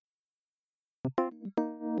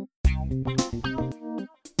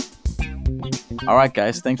All right,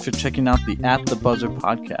 guys, thanks for checking out the At the Buzzer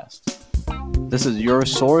podcast. This is your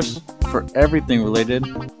source for everything related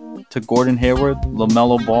to Gordon Hayward,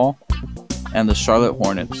 LaMelo Ball, and the Charlotte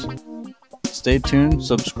Hornets. Stay tuned,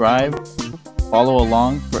 subscribe, follow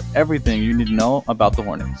along for everything you need to know about the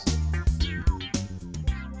Hornets.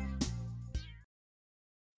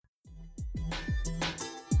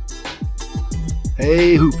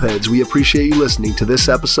 Hey Hoopheads, we appreciate you listening to this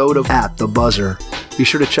episode of At the Buzzer. Be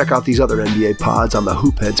sure to check out these other NBA pods on the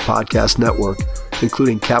Hoopheads Podcast Network,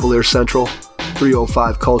 including Cavalier Central,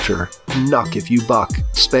 305 Culture, Knuck If You Buck,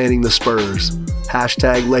 Spanning the Spurs,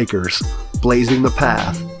 Hashtag Lakers, Blazing the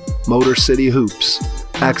Path, Motor City Hoops,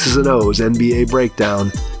 X's and O's NBA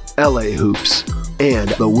Breakdown, LA Hoops, and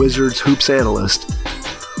the Wizards Hoops Analyst.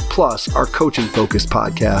 Plus, our coaching-focused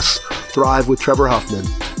podcasts, Thrive with Trevor Huffman,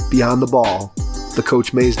 Beyond the Ball, the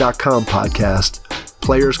CoachMaze.com podcast,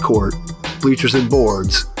 Players Court, Bleachers and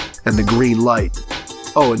Boards, and The Green Light.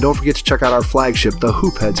 Oh, and don't forget to check out our flagship, the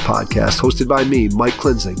Hoopheads podcast, hosted by me, Mike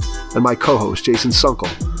Klinzing, and my co-host, Jason Sunkel,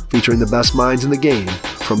 featuring the best minds in the game,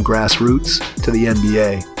 from grassroots to the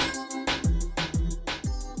NBA.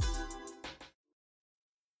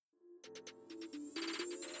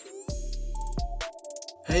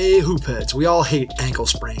 Hey Hoopheads, we all hate ankle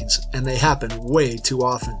sprains, and they happen way too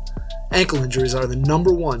often. Ankle injuries are the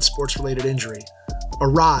number one sports-related injury.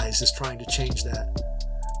 Arise is trying to change that.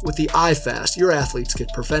 With the iFast, your athletes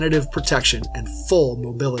get preventative protection and full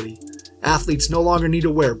mobility. Athletes no longer need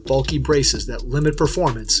to wear bulky braces that limit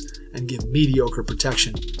performance and give mediocre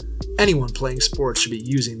protection. Anyone playing sports should be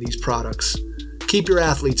using these products. Keep your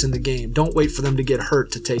athletes in the game. Don't wait for them to get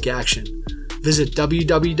hurt to take action. Visit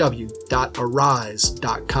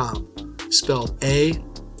www.arise.com, spelled A-R-Y-S-E,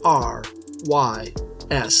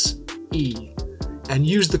 and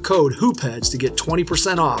use the code HOOPHEADS to get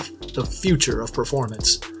 20% off the future of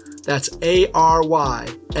performance. That's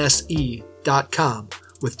ARYSE.com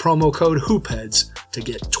with promo code HOOPHEADS to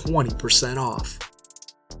get 20% off.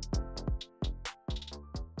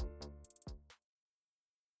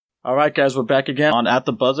 All right, guys, we're back again on At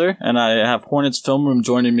the Buzzer, and I have Hornets Film Room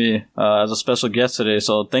joining me as a special guest today.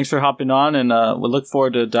 So thanks for hopping on, and we look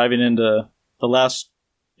forward to diving into the last,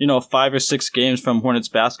 5 or 6 games from Hornets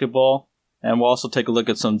basketball, and we'll also take a look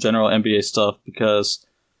at some general NBA stuff because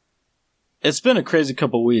it's been a crazy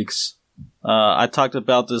couple weeks. I talked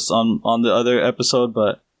about this on the other episode,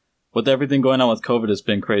 but with everything going on with COVID, it's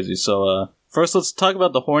been crazy. So first, let's talk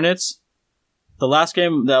about the Hornets. The last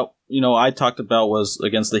game that I talked about was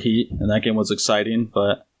against the Heat, and that game was exciting.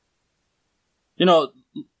 But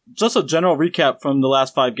just a general recap from the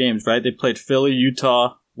last 5 games, right? They played Philly,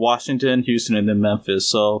 Utah, Washington, Houston, and then Memphis.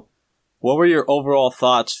 So, what were your overall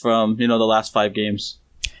thoughts from the last 5 games?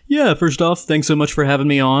 Yeah, first off, thanks so much for having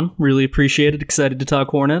me on. Really appreciate it. Excited to talk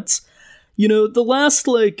Hornets. The last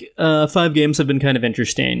 5 games have been kind of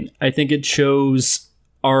interesting. I think it shows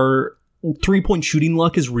our 3-point shooting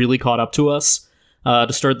luck has really caught up to us.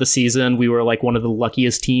 To start the season, we were one of the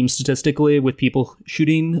luckiest teams statistically with people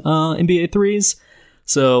shooting NBA threes.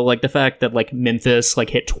 So the fact that Memphis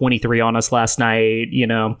hit 23 on us last night,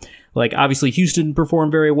 obviously Houston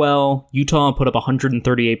performed very well. Utah put up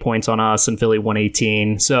 138 points on us and Philly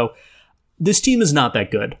 118. So this team is not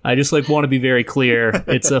that good. I just want to be very clear.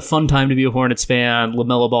 It's a fun time to be a Hornets fan.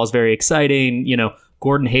 LaMelo Ball is very exciting.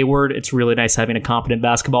 Gordon Hayward, it's really nice having a competent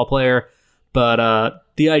basketball player. But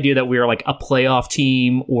the idea that we're a playoff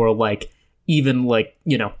team or even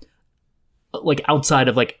outside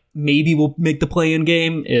of maybe we'll make the play-in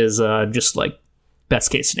game is just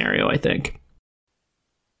best case scenario, I think.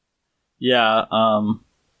 Yeah,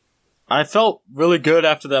 I felt really good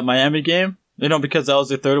after that Miami game, because that was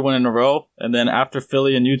their 3rd one in a row. And then after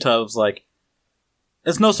Philly and Utah, it was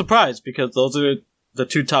it's no surprise because those are the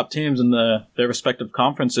 2 top teams in their respective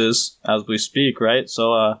conferences as we speak, right?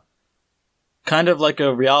 So, kind of like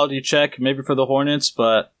a reality check maybe for the Hornets,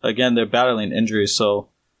 but again, they're battling injuries. So,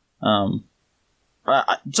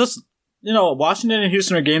 Washington and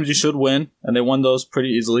Houston are games you should win, and they won those pretty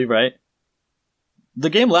easily, right?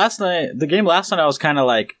 The game last night, I was kind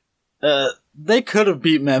of they could have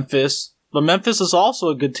beat Memphis, but Memphis is also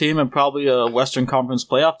a good team and probably a Western Conference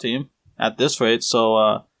playoff team at this rate.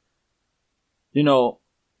 So,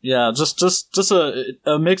 just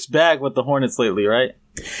a mixed bag with the Hornets lately, right?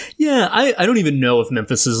 Yeah, I don't even know if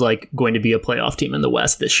Memphis is going to be a playoff team in the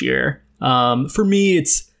West this year. For me,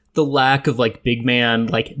 it's the lack of big man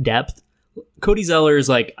depth. Cody Zeller's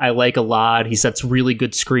I like a lot. He sets really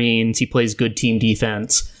good screens. He plays good team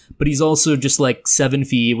defense. but he's also just like 7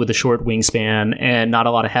 feet with a short wingspan and not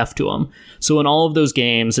a lot of heft to him. So in all of those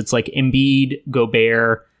games, it's like Embiid,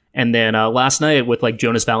 Gobert, and then last night with like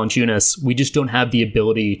Jonas Valanciunas, we just don't have the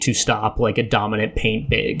ability to stop like a dominant paint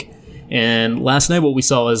big. And last night what we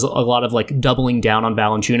saw is a lot of like doubling down on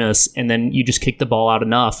Valanciunas, and then you just kick the ball out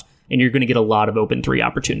enough and you're going to get a lot of open 3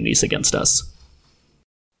 opportunities against us.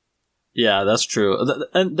 Yeah, that's true.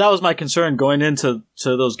 And that was my concern going into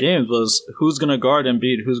those games was who's going to guard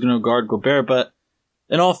Embiid, who's going to guard Gobert. But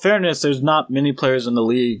in all fairness, there's not many players in the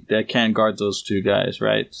league that can guard those 2 guys,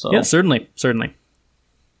 right? So yeah, certainly.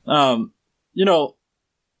 You know,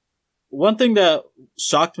 one thing that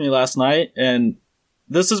shocked me last night, and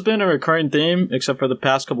this has been a recurring theme, except for the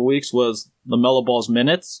past couple weeks, was LaMelo Ball's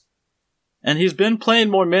minutes. And he's been playing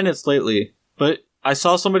more minutes lately, but I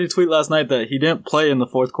saw somebody tweet last night that he didn't play in the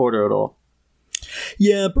fourth quarter at all.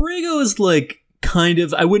 Yeah, Borrego is like kind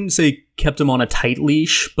of, I wouldn't say kept him on a tight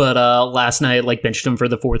leash, but last night like benched him for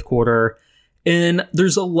the fourth quarter. And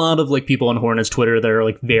there's a lot of like people on Hornets Twitter that are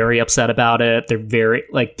like very upset about it. They're very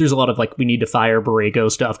like, there's a lot of like, we need to fire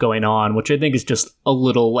Borrego stuff going on, which I think is just a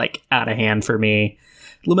little like out of hand for me.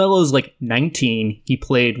 LaMelo's like 19. He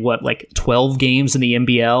played like 12 games in the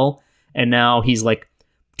NBL, and now he's like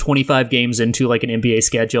 25 games into like an NBA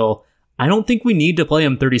schedule. I don't think we need to play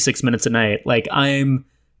him 36 minutes a night. Like I'm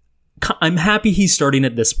happy he's starting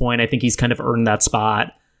at this point. I think he's kind of earned that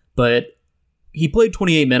spot, but he played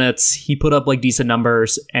 28 minutes. He put up like decent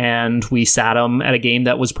numbers, and we sat him at a game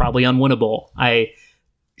that was probably unwinnable.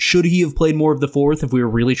 Should he have played more of the fourth if we were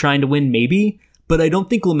really trying to win? Maybe, but I don't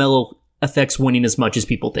think LaMelo affects winning as much as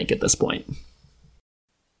people think at this point.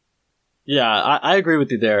 Yeah, I agree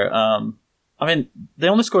with you there. I mean, they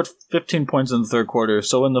only scored 15 points in the third quarter,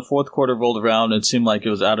 so when the fourth quarter rolled around, it seemed like it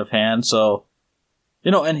was out of hand. So,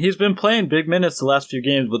 you know, and he's been playing big minutes the last few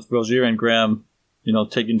games with Rozier and Graham, you know,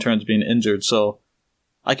 taking turns being injured. So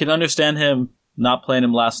I can understand him not playing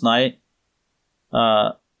him last night.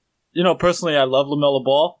 You know, personally, I love LaMelo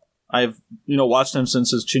Ball. I've, you know, watched him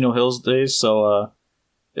since his Chino Hills days, so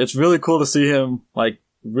it's really cool to see him, like,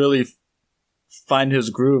 really find his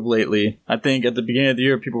groove lately. I think at the beginning of the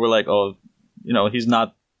year, people were like, oh, you know, he's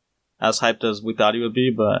not as hyped as we thought he would be,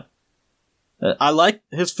 but I like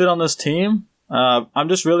his fit on this team. I'm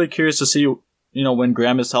just really curious to see, you know, when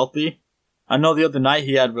Graham is healthy. I know the other night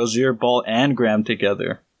he had Rozier, Ball, and Graham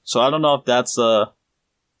together. So I don't know if that's a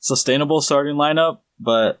sustainable starting lineup,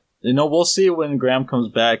 but, you know, we'll see when Graham comes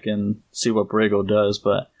back and see what Borrego does,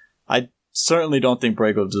 but I certainly don't think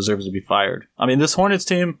Borrego deserves to be fired. I mean, this Hornets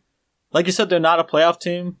team, like you said, they're not a playoff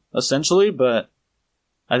team, essentially, but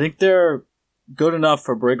I think they're good enough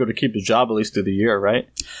for Borrego to keep his job at least through the year, right?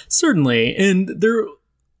 Certainly, and they're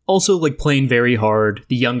also like playing very hard.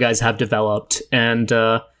 The young guys have developed, and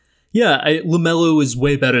LaMelo is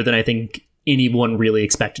way better than I think anyone really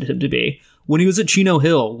expected him to be. When he was at Chino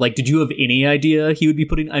Hill, like, did you have any idea he would be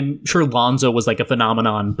putting... I'm sure Lonzo was like a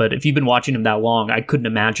phenomenon, but if you've been watching him that long, I couldn't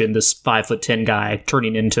imagine this 5'10" guy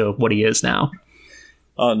turning into what he is now.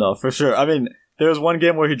 Oh, no, for sure. I mean, there was one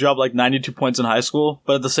game where he dropped like 92 points in high school,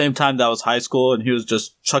 but at the same time, that was high school, and he was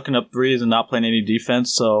just chucking up threes and not playing any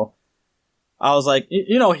defense, so I was like,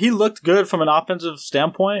 you know, he looked good from an offensive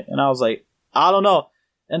standpoint, and I was like, I don't know.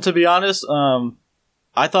 And to be honest,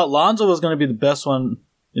 I thought Lonzo was going to be the best one,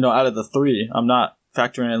 you know, out of the three. I'm not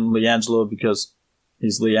factoring in LiAngelo because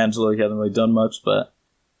he's LiAngelo. He hasn't really done much, but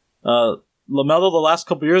LaMelo the last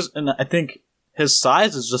couple years, and I think his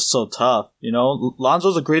size is just so tough. You know,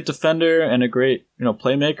 Lonzo's a great defender and a great, you know,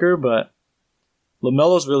 playmaker, but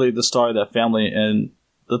LaMelo's really the star of that family. And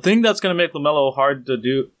the thing that's going to make LaMelo hard to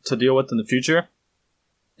deal with in the future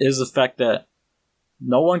is the fact that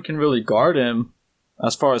no one can really guard him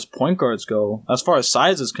as far as point guards go, as far as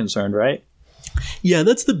size is concerned, right? Yeah,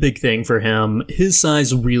 that's the big thing for him. His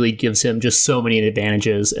size really gives him just so many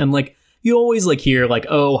advantages. And, like, you always, like, hear, like,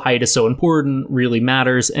 oh, height is so important, really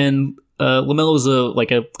matters. And LaMelo is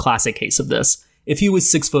a classic case of this. If he was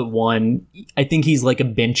 6'1", I think he's, like, a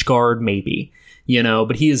bench guard, maybe, you know,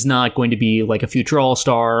 but he is not going to be, like, a future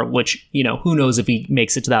all-star, which, you know, who knows if he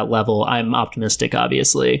makes it to that level. I'm optimistic,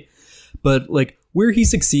 obviously. But, like, where he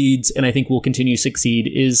succeeds, and I think will continue to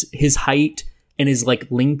succeed, is his height and his like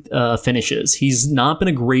length finishes. He's not been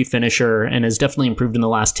a great finisher and has definitely improved in the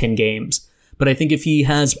last 10 games. But I think if he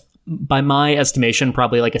has, by my estimation,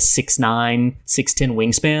 probably like a 6'9", 6'10"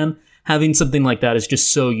 wingspan, having something like that is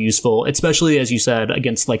just so useful, especially, as you said,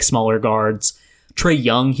 against like smaller guards. Trae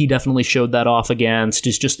Young, he definitely showed that off against,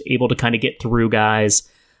 is just able to kind of get through guys.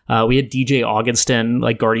 We had DJ Augustin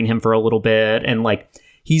like guarding him for a little bit, and like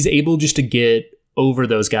he's able just to get over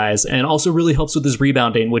those guys, and also really helps with his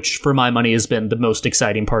rebounding, which for my money has been the most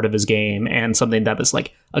exciting part of his game and something that is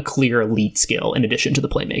like a clear elite skill in addition to the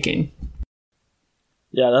playmaking.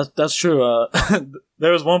 Yeah, that's true.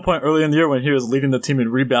 There was one point early in the year when he was leading the team in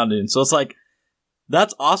rebounding. So it's like,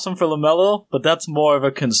 that's awesome for LaMelo, but that's more of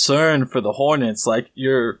a concern for the Hornets. Like,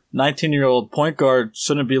 your 19-year-old point guard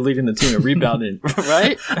shouldn't be leading the team in rebounding,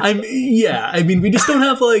 right? I mean, we just don't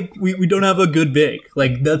have like we don't have a good big.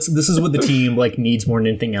 Like, this is what the team like needs more than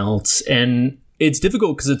anything else, and it's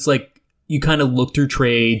difficult because it's like you kind of look through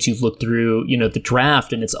trades, you look through the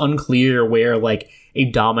draft, and it's unclear where like a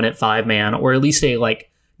dominant 5-man or at least a like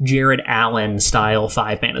Jared Allen style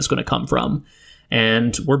 5-man is going to come from.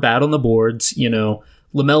 And we're bad on the boards.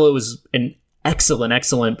 LaMelo is an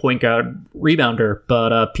excellent point guard rebounder,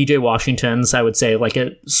 but PJ Washington's, I would say, like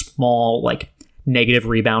a small, like negative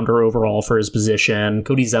rebounder overall for his position.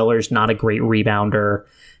 Cody Zeller's not a great rebounder.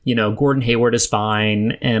 Gordon Hayward is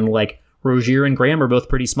fine. And like Rozier and Graham are both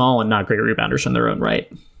pretty small and not great rebounders in their own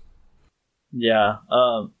right. Yeah.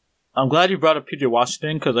 I'm glad you brought up PJ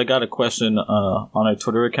Washington because I got a question on a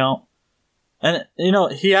Twitter account. And,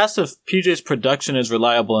 he asked if PJ's production is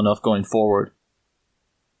reliable enough going forward.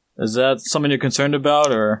 Is that something you're concerned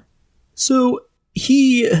about, or? So,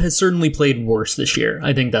 he has certainly played worse this year.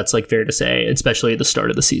 I think that's, like, fair to say, especially at the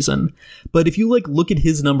start of the season. But if you, like, look at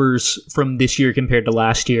his numbers from this year compared to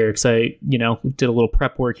last year, because I, did a little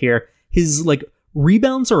prep work here, his, like,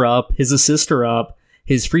 rebounds are up, his assists are up,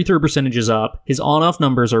 his free throw percentage is up, his on-off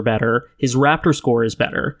numbers are better, his Raptor score is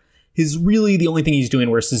better. The only thing he's doing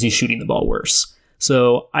worse is he's shooting the ball worse.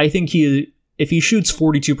 So I think if he shoots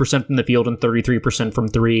 42% from the field and 33% from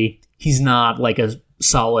three, he's not like a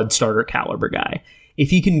solid starter caliber guy. If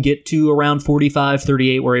he can get to around 45,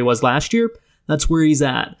 38 where he was last year, that's where he's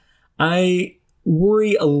at. I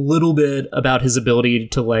worry a little bit about his ability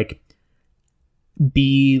to like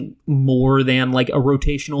be more than like a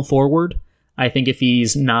rotational forward. I think if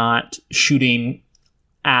he's not shooting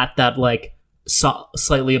at that like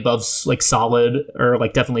slightly above like solid or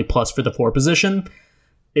like definitely plus for the 4 position,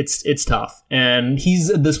 it's tough. And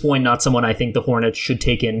he's at this point not someone I think the Hornets should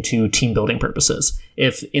take into team building purposes.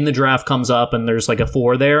 If in the draft comes up and there's like a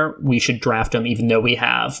 4 there, we should draft him even though we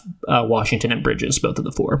have Washington and Bridges, both of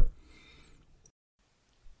the 4.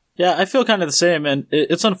 Yeah, I feel kind of the same, and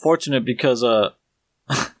it's unfortunate because I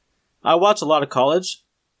watch a lot of college,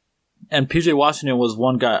 and PJ Washington was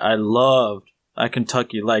one guy I loved at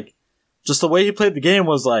Kentucky. Like, just the way he played the game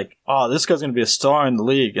was like, oh, this guy's going to be a star in the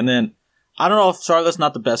league. And then I don't know if Charlotte's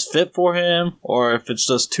not the best fit for him or if it's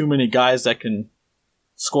just too many guys that can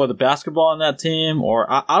score the basketball on that team, or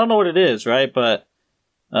I don't know what it is, right? But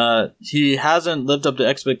he hasn't lived up to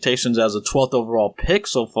expectations as a 12th overall pick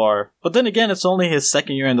so far. But then again, it's only his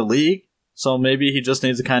second year in the league, so maybe he just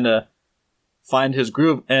needs to kind of find his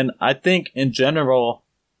groove. And I think in general,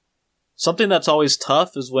 something that's always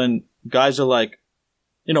tough is when guys are like,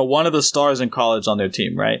 one of the stars in college on their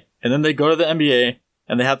team, right? And then they go to the NBA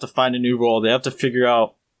and they have to find a new role. They have to figure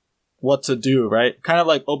out what to do, right? Kind of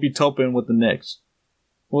like Obi Toppin with the Knicks.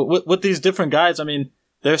 With these different guys, I mean,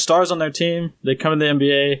 they're stars on their team. They come in the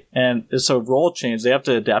NBA and it's a role change. They have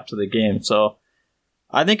to adapt to the game. So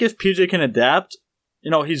I think if PJ can adapt,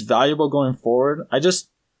 he's valuable going forward.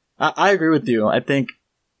 I agree with you. I think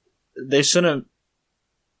they shouldn't,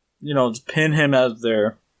 pin him as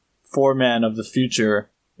their 4-man of the future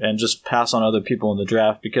and just pass on other people in the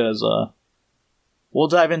draft, because we'll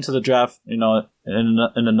dive into the draft, in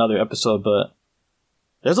another episode, but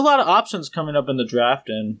there's a lot of options coming up in the draft,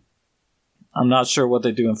 and I'm not sure what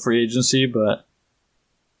they do in free agency, but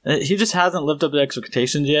he just hasn't lived up to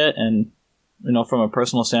expectations yet, and from a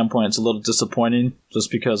personal standpoint, it's a little disappointing just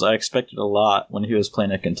because I expected a lot when he was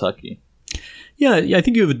playing at Kentucky. Yeah, I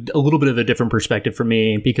think you have a little bit of a different perspective from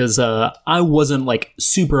me because I wasn't like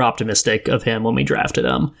super optimistic of him when we drafted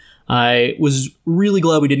him. I was really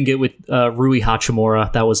glad we didn't get with Rui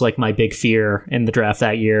Hachimura. That was like my big fear in the draft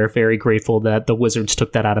that year. Very grateful that the Wizards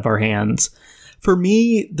took that out of our hands. For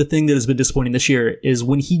me, the thing that has been disappointing this year is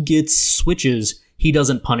when he gets switches, he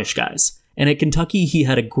doesn't punish guys. And at Kentucky, he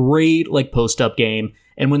had a great like post-up game.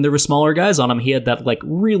 And when there were smaller guys on him, he had that like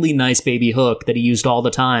really nice baby hook that he used all the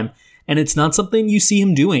time. And it's not something you see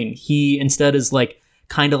him doing. He instead is like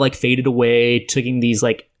kind of like faded away, taking these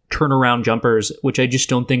like turnaround jumpers, which I just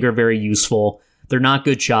don't think are very useful. They're not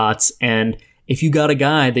good shots. And if you got a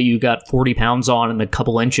guy that you got 40 pounds on in a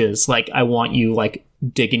couple inches, like I want you like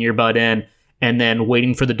digging your butt in and then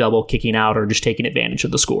waiting for the double, kicking out, or just taking advantage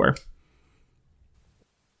of the score.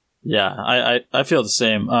 Yeah, I feel the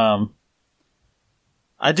same.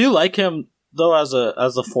 I do like him though as a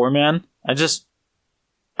 4-man.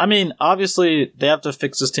 I mean, obviously, they have to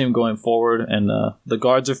fix this team going forward, and the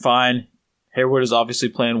guards are fine. Hayward is obviously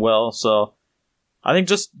playing well, so I think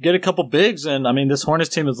just get a couple bigs, and I mean, this Hornets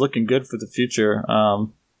team is looking good for the future. Over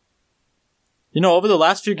the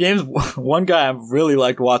last few games, one guy I've really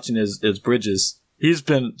liked watching is Bridges. He's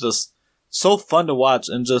been just so fun to watch,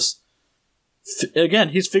 and just, again,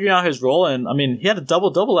 he's figuring out his role, and I mean, he had a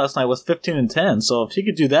double-double last night with 15 and 10, so if he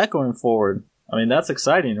could do that going forward, I mean, that's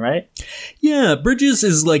exciting, right? Yeah, Bridges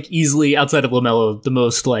is, like, easily, outside of LaMelo, the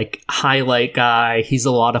most, like, highlight guy. He's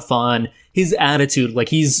a lot of fun. His attitude, like,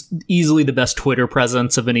 he's easily the best Twitter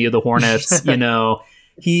presence of any of the Hornets,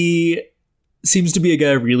 He seems to be a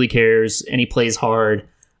guy who really cares, and he plays hard.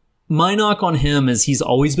 My knock on him is he's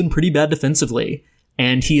always been pretty bad defensively,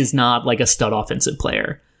 and he is not, like, a stud offensive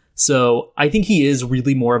player. So I think he is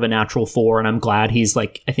really more of a natural 4, and I'm glad he's,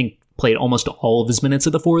 like, I think played almost all of his minutes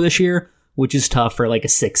at the 4 this year, which is tough for, like, a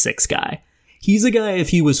 6'6" guy. He's a guy, if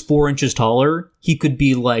he was 4 inches taller, he could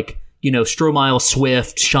be, like, Stromile,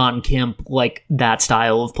 Swift, Sean Kemp, like, that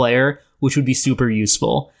style of player, which would be super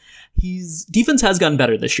useful. His defense has gotten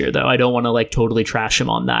better this year, though. I don't want to, like, totally trash him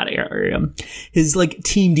on that area. His, like,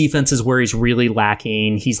 team defense is where he's really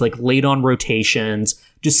lacking. He's, like, late on rotations,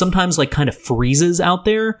 just sometimes, like, kind of freezes out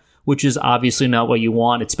there, which is obviously not what you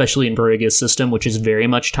want, especially in Borrego's system, which is very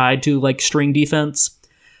much tied to, like, string defense.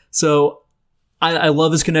 So I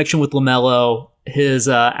love his connection with LaMelo. His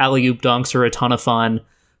alley-oop dunks are a ton of fun.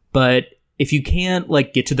 But if you can't,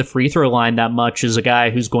 like, get to the free throw line that much as a guy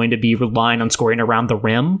who's going to be relying on scoring around the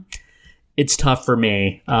rim, it's tough for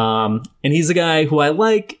me. And he's a guy who I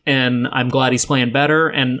like, and I'm glad he's playing better.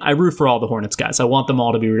 And I root for all the Hornets guys. I want them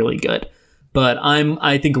all to be really good. But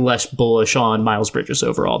I think, less bullish on Miles Bridges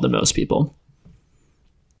overall than most people.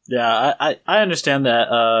 Yeah, I understand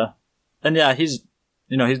that. And yeah, he's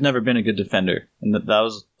never been a good defender, and that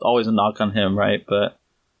was always a knock on him, right? But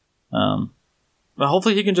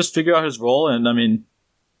hopefully he can just figure out his role, and I mean,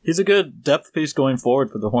 he's a good depth piece going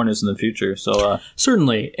forward for the Hornets in the future. So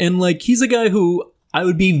certainly, and like, he's a guy who I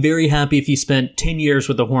would be very happy if he spent 10 years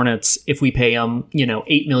with the Hornets if we pay him,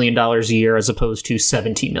 $8 million a year as opposed to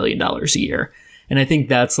 $17 million a year. And I think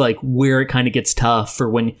that's, like, where it kind of gets tough for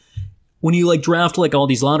when you, like, draft, like, all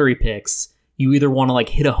these lottery picks. You either want to, like,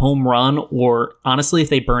 hit a home run, or honestly, if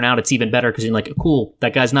they burn out, it's even better because you're like, cool,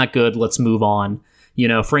 that guy's not good, let's move on.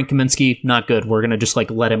 Frank Kaminsky, not good, we're going to just, like,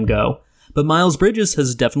 let him go. But Miles Bridges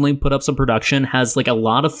has definitely put up some production, has, like, a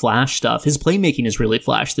lot of flash stuff. His playmaking is really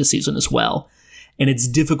flash this season as well. And it's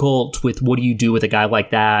difficult with what do you do with a guy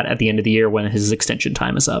like that at the end of the year when his extension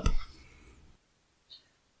time is up.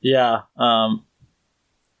 Yeah,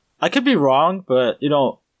 I could be wrong, but,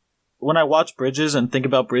 when I watch Bridges and think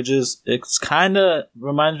about Bridges, it's kind of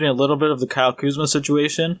reminds me a little bit of the Kyle Kuzma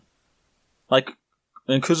situation. Like,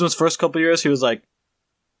 in Kuzma's first couple years, he was, like,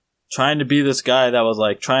 trying to be this guy that was,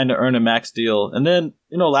 like, trying to earn a max deal. And then,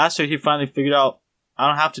 last year he finally figured out, I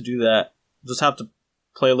don't have to do that. Just have to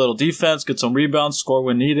play a little defense, get some rebounds, score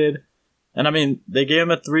when needed. And, I mean, they gave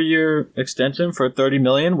him a 3-year extension for $30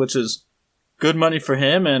 million, which is good money for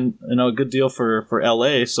him and, a good deal for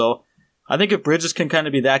LA. So I think if Bridges can kind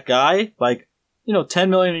of be that guy, like, $10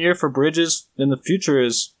 million a year for Bridges in the future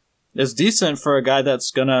is decent for a guy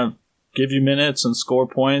that's going to give you minutes and score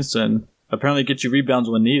points and apparently get you rebounds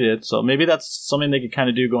when needed. So maybe that's something they could kind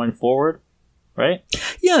of do going forward, right?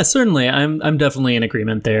 Yeah, certainly. I'm definitely in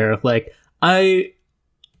agreement there. Like, I'm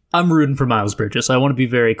rooting for Miles Bridges. I want to be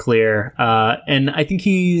very clear. And I think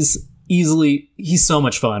he's so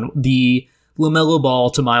much fun. The LaMelo Ball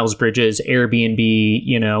to Miles Bridges, Airbnb,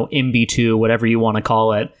 MB2, whatever you want to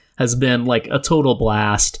call it, has been, like, a total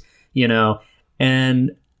blast,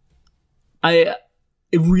 and it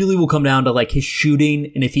really will come down to, like, his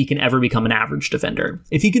shooting and if he can ever become an average defender.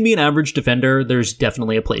 If he can be an average defender, there's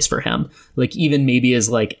definitely a place for him. Like, even maybe as,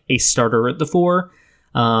 like, a starter at the 4,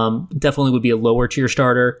 definitely would be a lower tier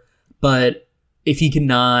starter. But if he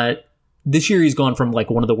cannot, this year he's gone from,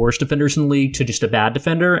 like, one of the worst defenders in the league to just a bad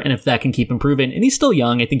defender. And if that can keep improving, and he's still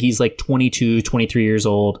young, I think he's like 22, 23 years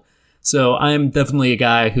old. So I'm definitely a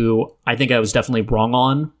guy who I think I was definitely wrong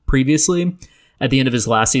on previously. At the end of his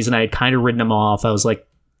last season, I had kind of written him off. I was like,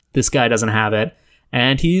 this guy doesn't have it.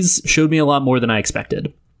 And he's showed me a lot more than I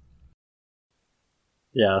expected.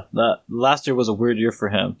 Yeah, that last year was a weird year for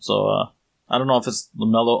him. So I don't know if it's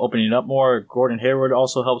LaMelo opening up more. Gordon Hayward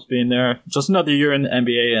also helps being there. Just another year in the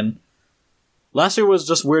NBA. And last year was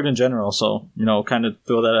just weird in general. So, kind of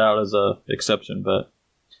throw that out as a exception. But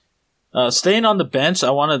staying on the bench, I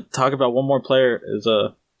want to talk about one more player, is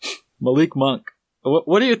Malik Monk.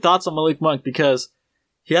 What are your thoughts on Malik Monk? Because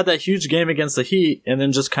he had that huge game against the Heat and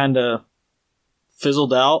then just kind of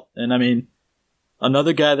fizzled out. And I mean,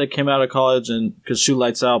 another guy that came out of college and could shoot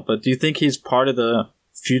lights out, but do you think he's part of the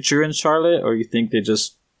future in Charlotte, or you think they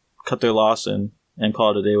just cut their loss and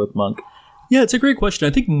call it a day with Monk? Yeah, it's a great question.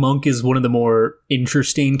 I think Monk is one of the more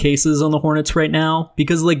interesting cases on the Hornets right now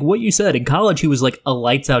because, like what you said, in college he was like a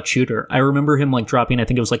lights out shooter. I remember him like dropping, I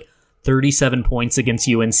think it was like 37 points against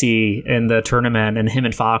UNC in the tournament, and him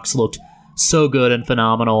and Fox looked so good and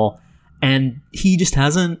phenomenal. And he just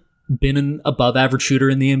hasn't been an above average shooter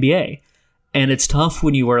in the NBA. And it's tough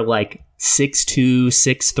when you are like 6'2",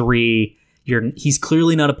 6'3". He's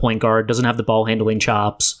clearly not a point guard, doesn't have the ball handling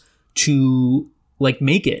chops to like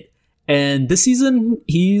make it. And this season,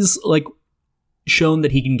 he's like shown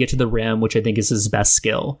that he can get to the rim, which I think is his best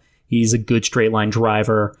skill. He's a good straight line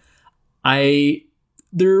driver.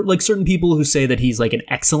 There are like certain people who say that he's like an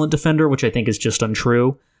excellent defender, which I think is just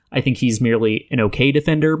untrue. I think he's merely an okay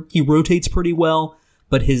defender. He rotates pretty well,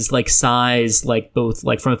 but his like size, like both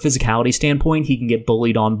like from a physicality standpoint, he can get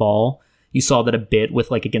bullied on ball. You saw that a bit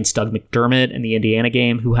with like against Doug McDermott in the Indiana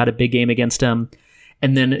game, who had a big game against him.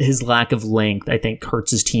 And then his lack of length, I think, hurts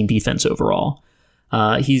his team defense overall.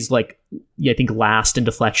 He's like, I think, last in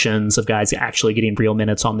deflections of guys actually getting real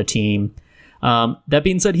minutes on the team. That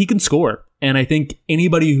being said, he can score. And I think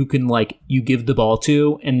anybody who can, like, you give the ball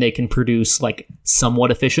to and they can produce, like, somewhat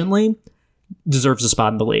efficiently deserves a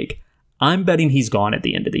spot in the league. I'm betting he's gone at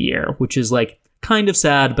the end of the year, which is, like, kind of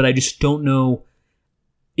sad, but I just don't know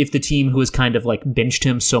if the team who has kind of, like, benched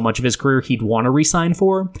him so much of his career he'd want to re-sign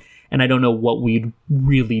for. And I don't know what we'd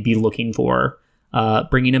really be looking for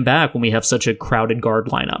bringing him back when we have such a crowded guard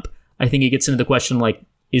lineup. I think it gets into the question, like,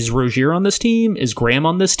 is Rozier on this team? Is Graham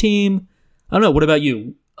on this team? I don't know. What about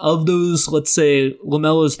you? Of those, let's say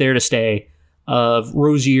LaMelo's there to stay, of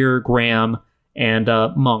Rozier, Graham, and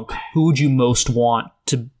Monk, who would you most want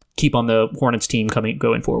to keep on the Hornets team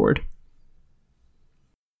going forward?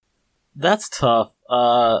 That's tough.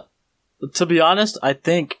 To be honest, I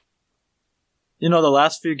think, the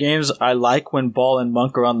last few games, I like when Ball and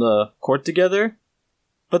Monk are on the court together.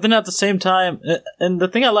 But then at the same time, and the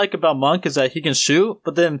thing I like about Monk is that he can shoot,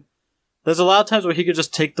 but then there's a lot of times where he could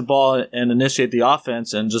just take the ball and initiate the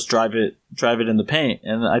offense and just drive it in the paint.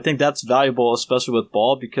 And I think that's valuable, especially with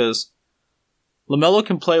Ball, because LaMelo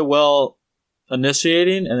can play well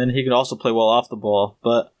initiating, and then he can also play well off the ball.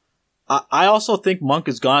 But I also think Monk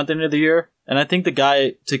is gone at the end of the year, and I think the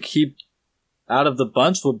guy to keep out of the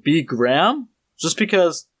bunch would be Graham. Just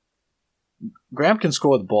because Graham can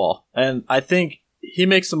score the ball. And I think he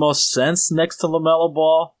makes the most sense next to LaMelo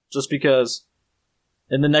Ball, just because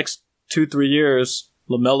in the next 2-3 years,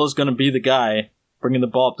 LaMelo's going to be the guy bringing the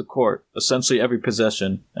ball up the court, essentially every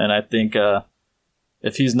possession. And I think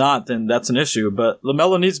if he's not, then that's an issue. But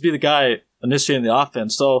LaMelo needs to be the guy initiating the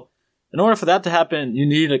offense. So in order for that to happen, you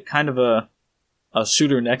need a kind of a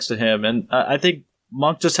shooter next to him. And I think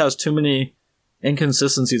Monk just has too many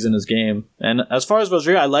inconsistencies in his game. And as far as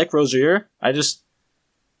Rozier, I like Rozier.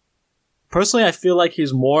 Personally, I feel like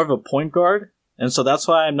he's more of a point guard. And so that's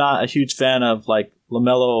why I'm not a huge fan of like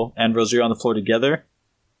LaMelo and Rozier on the floor together.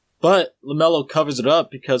 But LaMelo covers it up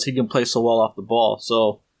because he can play so well off the ball.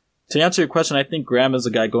 So to answer your question, I think Graham is the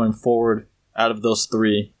guy going forward out of those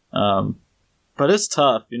three. But it's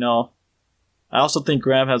tough, I also think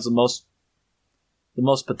Graham has the most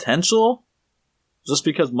potential, just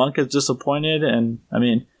because Monk is disappointed. And I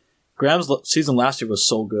mean, Graham's season last year was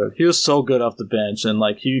so good. He was so good off the bench, and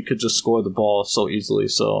like he could just score the ball so easily.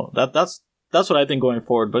 So that's what I think going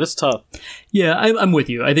forward. But it's tough. Yeah, I'm with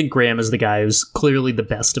you. I think Graham is the guy who's clearly the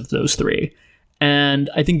best of those three. And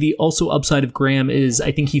I think the also upside of Graham is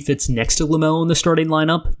I think he fits next to LaMelo in the starting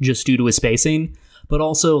lineup just due to his spacing. But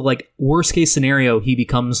also, like, worst case scenario, he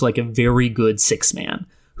becomes like a very good six man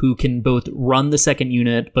who can both run the second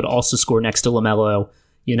unit, but also score next to LaMelo.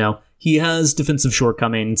 He has defensive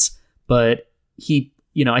shortcomings, but he,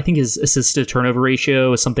 I think his assist to turnover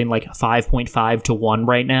ratio is something like 5.5 to 1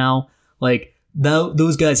 right now. Like,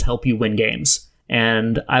 those guys help you win games.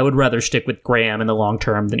 And I would rather stick with Graham in the long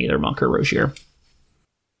term than either Monk or Rozier.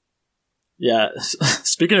 Yeah,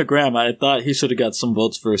 speaking of Graham, I thought he should have got some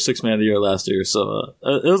votes for Sixth Man of the Year last year, so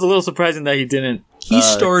it was a little surprising that he didn't. He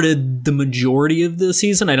started the majority of the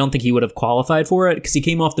season. I don't think he would have qualified for it, because he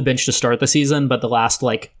came off the bench to start the season, but the last,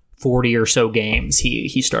 40 or so games,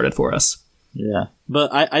 he started for us. Yeah,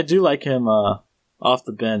 but I do like him off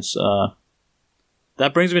the bench.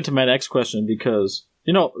 That brings me to my next question, because,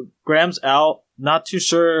 Graham's out, not too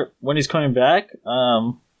sure when he's coming back.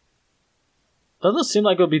 Doesn't seem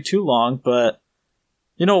like it'll be too long, but,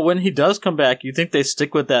 when he does come back, you think they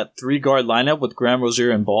stick with that 3-guard lineup with Graham, Rozier,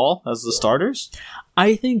 and Ball as the starters?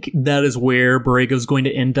 I think that is where Borrego's going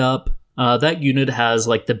to end up. That unit has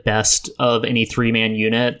like the best of any 3-man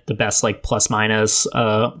unit, the best like plus minus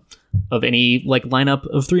of any like lineup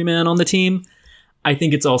of 3-man on the team. I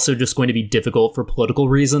think it's also just going to be difficult for political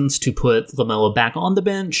reasons to put LaMelo back on the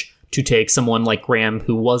bench, to take someone like Graham,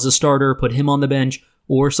 who was a starter, put him on the bench,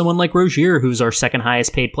 or someone like Rozier, who's our second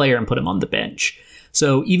highest paid player, and put him on the bench.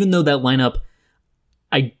 So even though that lineup,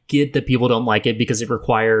 I get that people don't like it because it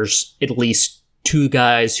requires at least 2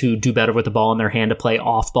 guys who do better with the ball in their hand to play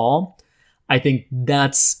off ball. I think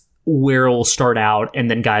that's where it'll start out,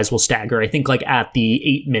 and then guys will stagger. I think like at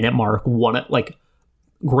the 8-minute mark,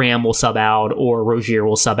 Graham will sub out or Rozier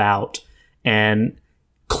will sub out. And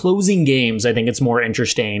closing games, I think it's more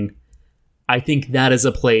interesting. I think that is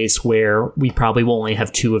a place where we probably will only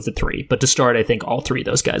have 2 of the 3. But to start, I think all 3 of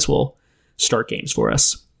those guys will start games for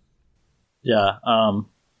us. Yeah.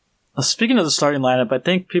 Speaking of the starting lineup, I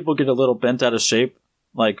think people get a little bent out of shape.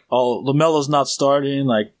 Like, oh, LaMelo's not starting.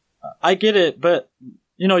 Like, I get it, but,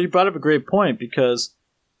 you brought up a great point because,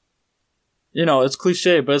 it's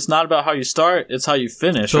cliche, but it's not about how you start, it's how you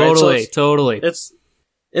finish. Totally, right? So totally.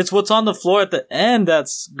 It's what's on the floor at the end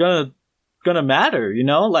that's gonna matter,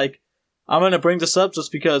 Like, I'm gonna bring this up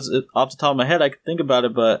just because off the top of my head I can think about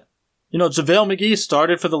it, but, JaVale McGee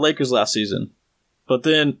started for the Lakers last season. But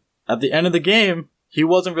then, at the end of the game, he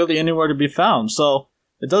wasn't really anywhere to be found. So,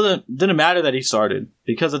 it didn't matter that he started,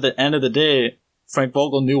 because at the end of the day, Frank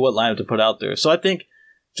Vogel knew what lineup to put out there. So I think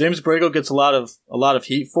James Borrego gets a lot of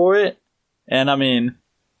heat for it. And I mean,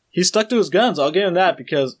 he stuck to his guns. I'll give him that,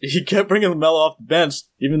 because he kept bringing LaMelo off the bench,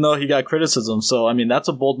 even though he got criticism. So, I mean, that's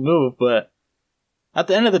a bold move. But at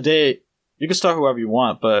the end of the day, you can start whoever you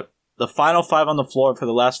want. But the final 5 on the floor for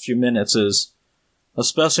the last few minutes is,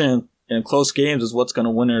 especially in close games, is what's going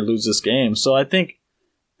to win or lose this game. So I think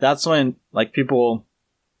that's when, like, people,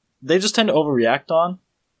 they just tend to overreact on.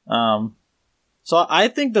 So I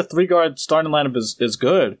think the 3-guard starting lineup is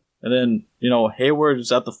good. And then, Hayward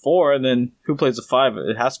is at the 4, and then who plays the 5?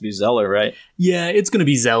 It has to be Zeller, right? Yeah, it's going to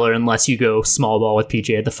be Zeller unless you go small ball with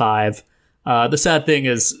PJ at the 5. The sad thing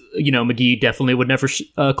is, McGee definitely would never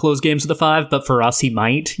close games with the 5, but for us, he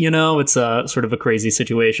might, It's a sort of a crazy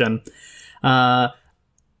situation.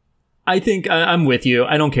 I think I'm with you.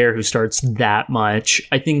 I don't care who starts that much.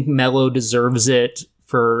 I think Melo deserves it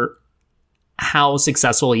for how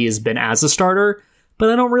successful he has been as a starter,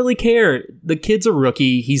 but I don't really care. The kid's a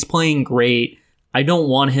rookie. He's playing great. I don't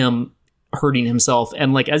want him hurting himself.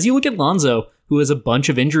 And like, as you look at Lonzo, who has a bunch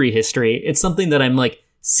of injury history, it's something that I'm like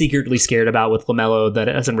secretly scared about with LaMelo that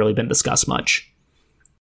hasn't really been discussed much.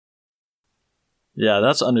 Yeah,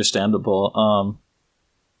 that's understandable.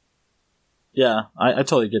 Yeah, I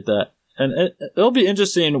totally get that. And it'll be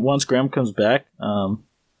interesting once Graham comes back.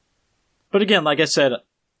 But again, like I said,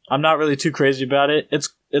 I'm not really too crazy about it.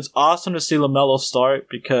 It's awesome to see LaMelo start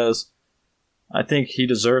because I think he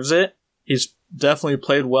deserves it. He's definitely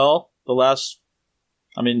played well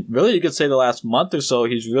really you could say the last month or so,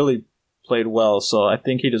 he's really played well. So I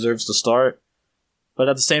think he deserves to start. But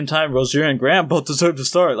at the same time, Rozier and Graham both deserve to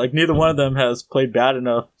start. Like, neither one of them has played bad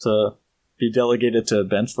enough to be delegated to a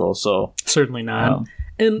bench role. So certainly not.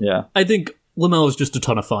 And yeah. I think LaMelo is just a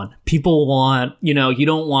ton of fun. People want, you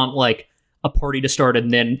don't want like a party to start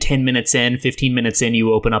and then 10 minutes in, 15 minutes in,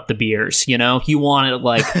 you open up the beers, you want it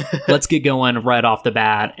like, let's get going right off the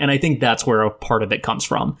bat. And I think that's where a part of it comes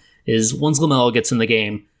from, is once LaMelo gets in the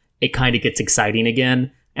game, it kind of gets exciting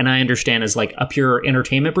again. And I understand as like a pure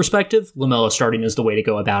entertainment perspective, LaMelo starting is the way to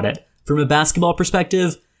go about it. From a basketball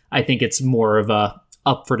perspective, I think it's more of a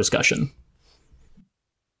up for discussion.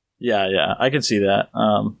 Yeah, I can see that.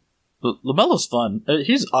 LaMelo's fun.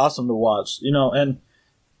 He's awesome to watch, and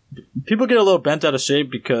people get a little bent out of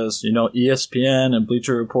shape because, ESPN and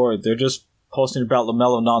Bleacher Report, they're just posting about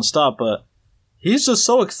LaMelo nonstop, but he's just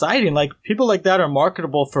so exciting. Like, people like that are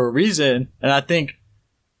marketable for a reason, and I think,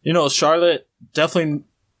 Charlotte definitely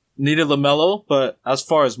needed LaMelo, but as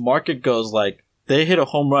far as market goes, like, they hit a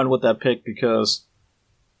home run with that pick because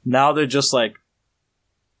now they're just like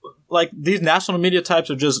these national media types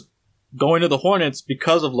are just going to the Hornets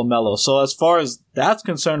because of LaMelo. So as far as that's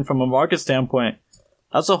concerned from a market standpoint,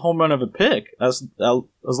 that's a home run of a pick as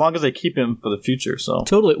long as they keep him for the future. So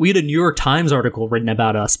totally. We had a New York Times article written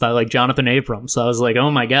about us by like Jonathan Abrams. So I was like,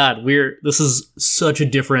 oh my God, this is such a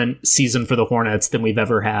different season for the Hornets than we've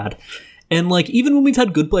ever had. And like, even when we've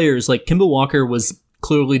had good players, like Kemba Walker was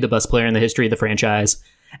clearly the best player in the history of the franchise.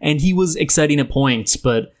 And he was exciting at points,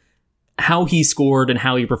 but how he scored and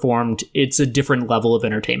how he performed, it's a different level of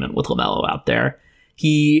entertainment with LaMelo out there.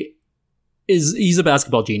 He's a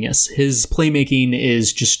basketball genius. His playmaking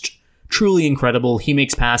is just truly incredible. He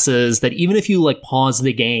makes passes that even if you like pause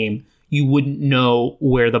the game, you wouldn't know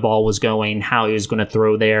where the ball was going, how he was going to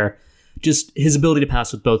throw there. Just his ability to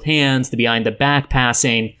pass with both hands, the behind the back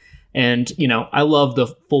passing. And, I love the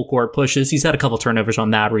full court pushes. He's had a couple turnovers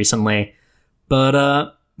on that recently.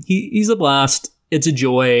 But he's a blast. It's a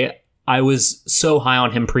joy. I was so high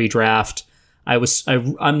on him pre-draft.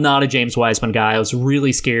 I'm not a James Wiseman guy. I was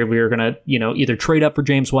really scared we were going to, either trade up for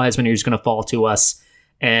James Wiseman or he was going to fall to us.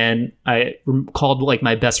 And I called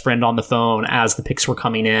my best friend on the phone as the picks were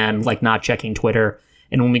coming in, not checking Twitter.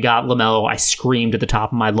 And when we got LaMelo, I screamed at the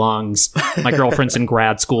top of my lungs. My girlfriend's in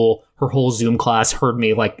grad school. Her whole Zoom class heard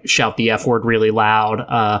me shout the F word really loud.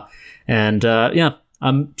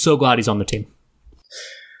 I'm so glad he's on the team.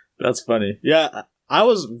 That's funny. Yeah, I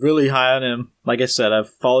was really high on him. Like I said, I've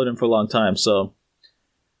followed him for a long time. So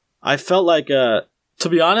I felt to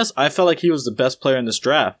be honest, I felt like he was the best player in this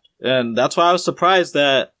draft. And that's why I was surprised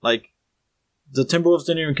that the Timberwolves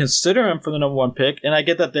didn't even consider him for the number 1 pick, and I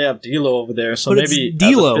get that they have D'Lo over there, so but maybe it's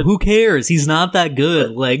D'Lo. Who cares? He's not that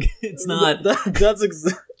good. It's not. That's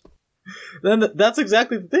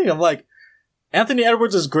exactly the thing. I'm Anthony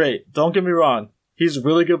Edwards is great. Don't get me wrong. He's a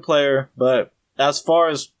really good player, but as far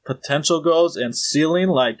as potential goes and ceiling,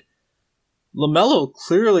 LaMelo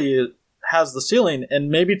clearly has the ceiling, and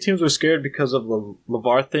maybe teams were scared because of the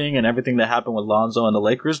LeVar thing and everything that happened with Lonzo and the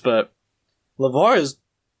Lakers, but LeVar is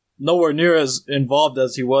nowhere near as involved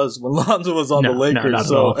as he was when Lonzo was on the Lakers.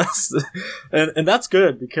 So, and that's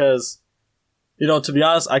good because, to be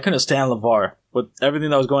honest, I couldn't stand LeVar with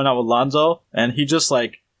everything that was going on with Lonzo, and he just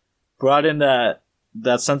brought in that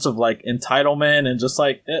sense of entitlement and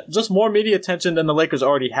just more media attention than the Lakers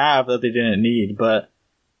already have that they didn't need. But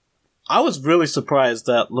I was really surprised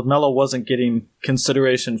that LaMelo wasn't getting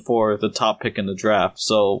consideration for the top pick in the draft.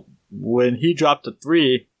 So when he dropped to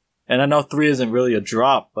 3. And I know 3 isn't really a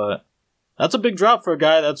drop, but that's a big drop for a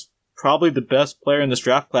guy that's probably the best player in this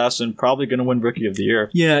draft class and probably going to win Rookie of the Year.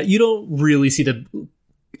 Yeah, you don't really see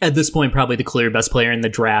at this point, probably the clear best player in the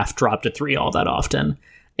draft drop to 3 all that often.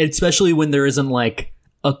 Especially when there isn't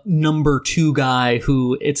a number 2 guy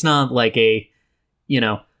who, it's not a,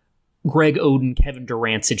 Greg Oden, Kevin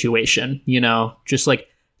Durant situation, just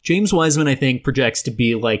James Wiseman, I think, projects to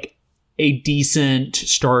be a decent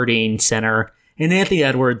starting center. And Anthony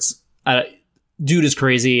Edwards, dude is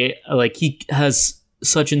crazy. He has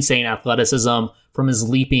such insane athleticism, from his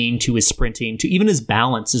leaping to his sprinting to even his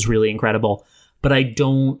balance is really incredible. But I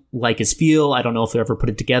don't like his feel. I don't know if he'll ever put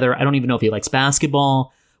it together. I don't even know if he likes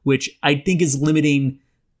basketball, which I think is limiting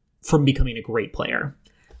from becoming a great player.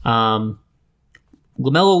 LaMelo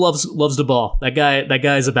loves the ball. That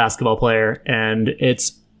guy's a basketball player, and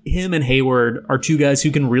it's him and Hayward are 2 guys who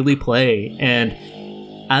can really play. And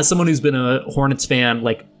as someone who's been a Hornets fan,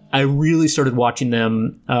 I really started watching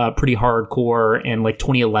them pretty hardcore in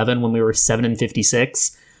 2011 when we were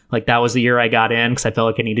 7-56. That was the year I got in because I felt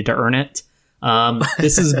like I needed to earn it.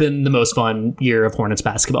 This has been the most fun year of Hornets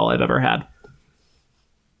basketball I've ever had.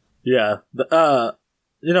 Yeah.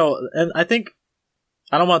 And I think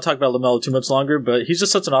I don't want to talk about LaMelo too much longer, but he's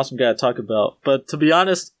just such an awesome guy to talk about. But to be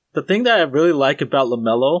honest, the thing that I really like about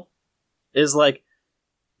LaMelo is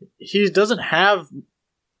he doesn't have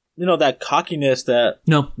that cockiness that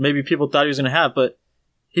maybe people thought he was going to have, but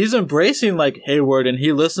he's embracing Hayward, and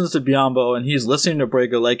he listens to Biyombo, and he's listening to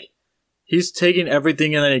Breaker. He's taking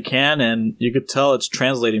everything in that he can, and you could tell it's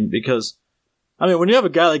translating because, when you have a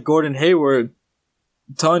guy like Gordon Hayward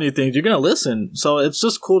telling you things, you're going to listen. So it's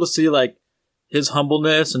just cool to see his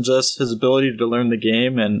humbleness and just his ability to learn the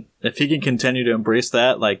game. And if he can continue to embrace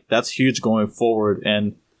that, that's huge going forward.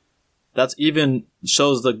 And that's even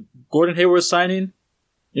shows the Gordon Hayward signing.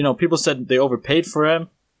 People said they overpaid for him.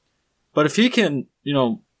 But if he can,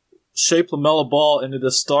 shape LaMelo Ball into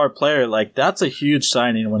this star player, that's a huge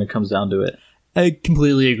signing when it comes down to it. I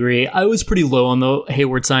completely agree. I was pretty low on the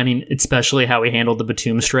Hayward signing, especially how he handled the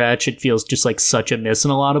Batum stretch. It feels just such a miss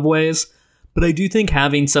in a lot of ways. But I do think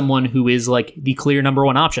having someone who is the clear number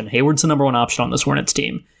 1 option, Hayward's the number 1 option on this Hornets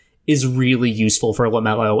team, is really useful for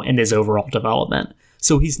LaMelo and his overall development.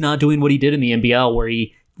 So he's not doing what he did in the NBL where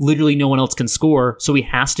he literally no one else can score, so he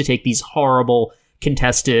has to take these horrible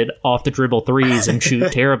contested off the dribble threes and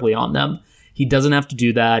shoot terribly on them. He doesn't have to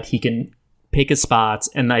do that. He can pick his spots,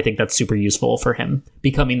 and I think that's super useful for him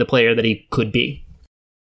becoming the player that he could be.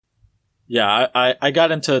 Yeah, I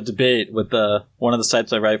got into a debate with one of the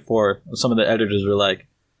sites I write for. Some of the editors were like,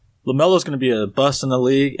 LaMelo's going to be a bust in the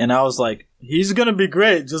league, and I was like, he's going to be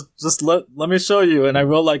great. Just let me show you. And I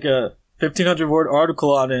wrote a 1,500-word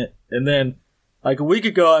article on it, and then a week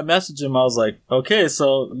ago, I messaged him. I was like, okay,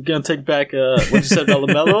 so I'm going to take back what you said about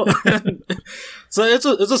LaMelo. So it's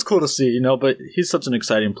just cool to see, but he's such an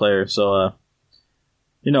exciting player. So,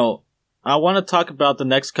 I want to talk about the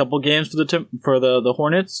next couple games for the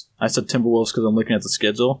Hornets. I said Timberwolves because I'm looking at the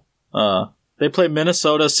schedule. They play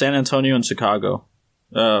Minnesota, San Antonio, and Chicago.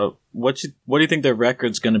 What do you think their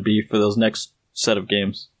record's going to be for those next set of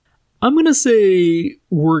games? I'm going to say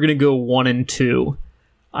we're going to go 1-2.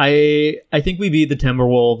 I think we beat the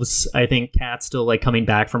Timberwolves. I think Cat's still like coming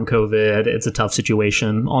back from COVID. It's a tough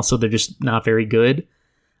situation. Also, they're just not very good.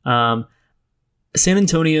 San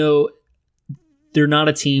Antonio, they're not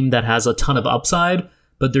a team that has a ton of upside,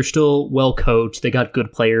 but they're still well coached. They got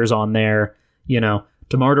good players on there.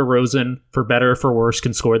 DeMar DeRozan, for better or for worse,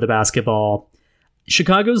 can score the basketball.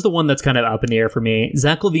 Chicago's the one that's kind of up in the air for me.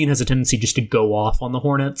 Zach LaVine has a tendency just to go off on the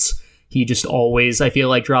Hornets. He just always, I feel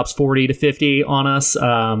like, drops 40 to 50 on us.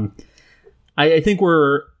 I think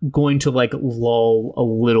we're going to like lull a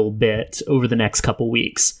little bit over the next couple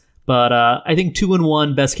weeks. But I think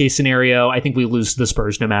 2-1, best case scenario. I think we lose to the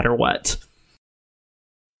Spurs no matter what.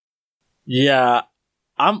 Yeah,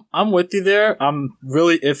 I'm with you there. I'm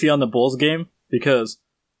really iffy on the Bulls game because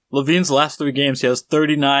LaVine's last 3 games, he has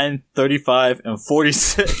 39, 35, and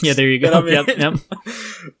 46. Yeah, there you go. Yep.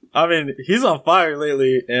 I mean, he's on fire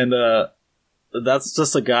lately, and that's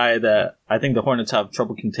just a guy that I think the Hornets have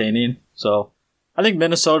trouble containing. So I think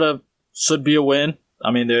Minnesota should be a win.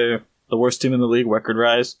 I mean, they're the worst team in the league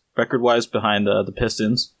record-wise behind the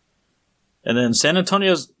Pistons. And then San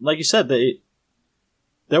Antonio's, like you said,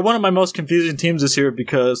 they're one of my most confusing teams this year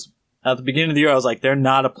because at the beginning of the year I was like, they're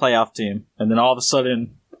not a playoff team. And then all of a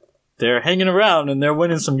sudden, they're hanging around and they're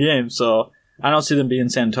winning some games. So I don't see them being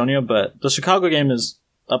San Antonio, but the Chicago game is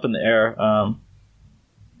up in the air.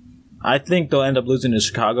 I think they'll end up losing to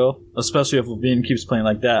Chicago, especially if LaVine keeps playing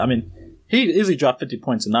like that. I mean, he easily dropped 50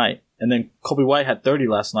 points a night, and then Kobe White had 30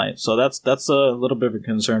 last night. So that's a little bit of a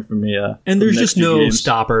concern for me. And there's just no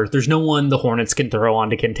stopper. There's no one the Hornets can throw on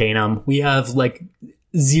to contain them. We have like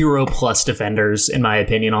 0+ defenders, in my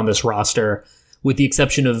opinion, on this roster, with the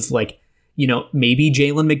exception of like, maybe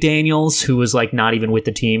Jalen McDaniels, who is like not even with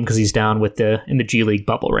the team because he's down in the G League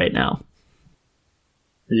bubble right now.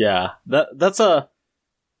 Yeah, that's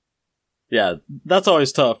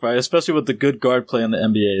always tough, right? Especially with the good guard play in the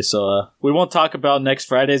NBA. So we won't talk about next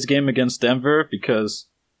Friday's game against Denver because,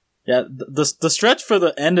 the stretch for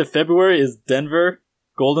the end of February is Denver,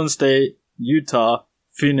 Golden State, Utah,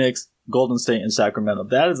 Phoenix, Golden State, and Sacramento.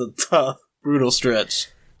 That is a tough, brutal stretch.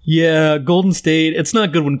 Yeah, Golden State. It's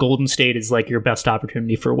not good when Golden State is like your best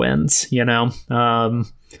opportunity for wins. Denver's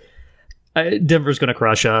going to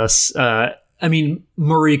crush us. I mean,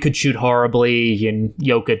 Murray could shoot horribly, and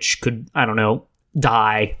Jokic could, I don't know,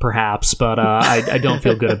 die perhaps, but I don't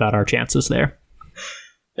feel good about our chances there.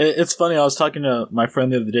 It's funny. I was talking to my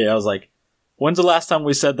friend the other day. I was like, when's the last time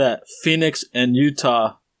we said that Phoenix and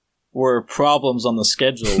Utah were problems on the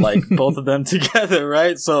schedule, like both of them together,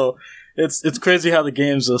 right? So it's crazy how the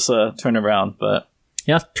games just turn around. But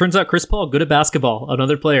yeah, turns out Chris Paul good at basketball.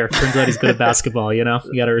 Another player turns out he's good at basketball. You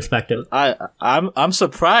gotta respect it. I'm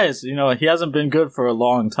surprised. He hasn't been good for a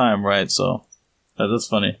long time, right? So that's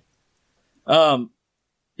funny. With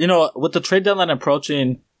the trade deadline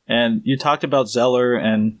approaching, and you talked about Zeller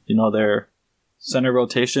and their center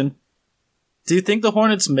rotation. Do you think the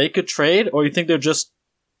Hornets make a trade, or you think they're just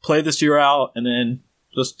play this year out and then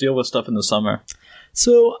just deal with stuff in the summer?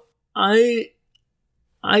 So I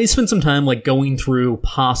spent some time like going through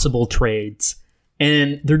possible trades,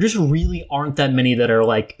 and there just really aren't that many that are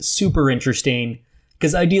like super interesting,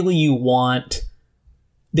 because ideally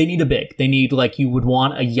they need a big. They need, like, you would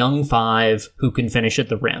want a young 5 who can finish at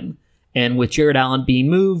the rim. And with Jared Allen being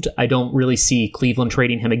moved, I don't really see Cleveland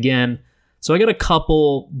trading him again. So I got a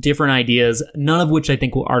couple different ideas, none of which I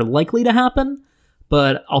think are likely to happen,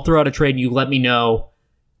 but I'll throw out a trade and you let me know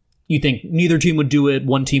you think neither team would do it,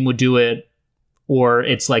 one team would do it, or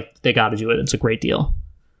it's like they got to do it. It's a great deal.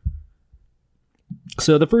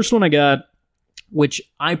 So the first one I got, which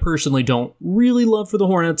I personally don't really love for the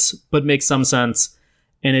Hornets, but makes some sense,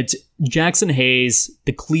 and it's Jackson Hayes,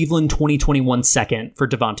 the Cleveland 2021 second for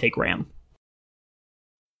Devontae Graham.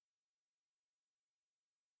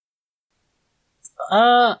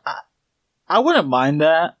 I wouldn't mind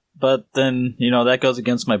that, but then, that goes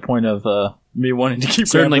against my point of me wanting to keep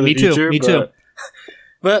certainly Graham for the future, me too.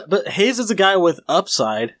 But Hayes is a guy with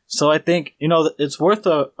upside, so I think, it's worth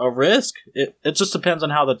a risk. It just depends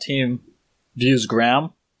on how the team views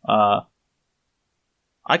Graham. I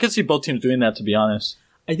could see both teams doing that, to be honest.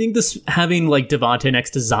 I think this having like Devontae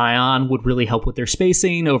next to Zion would really help with their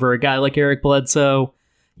spacing over a guy like Eric Bledsoe.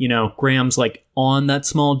 Graham's like on that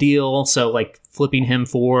small deal, so like flipping him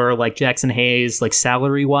for like Jackson Hayes, like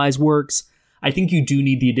salary wise works. I think you do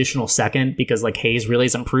need the additional second because like Hayes really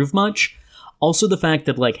hasn't proved much. Also the fact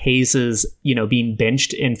that like Hayes is, being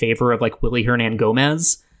benched in favor of like Willy Hernan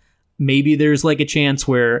Gomez. Maybe there's like a chance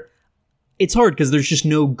where it's hard because there's just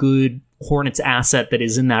no good Hornets asset that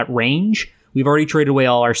is in that range. We've already traded away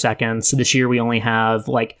all our seconds. This year we only have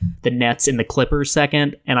like the Nets and the Clippers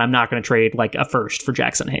second, and I'm not going to trade like a first for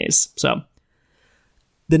Jackson Hayes. So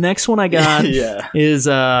the next one I got is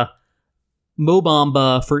Mo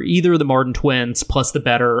Bamba for either the Martin Twins plus the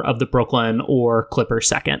better of the Brooklyn or Clippers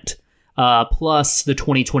second, plus the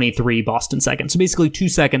 2023 Boston second. So basically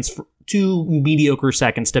 2 mediocre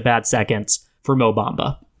seconds to bad seconds for Mo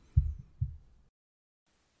Bamba.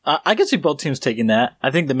 I can see both teams taking that. I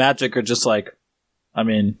think the Magic are just like,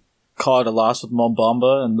 call it a loss with Mo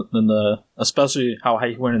Bamba and especially how high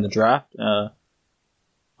he went in the draft. But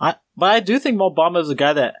I do think Mo Bamba is a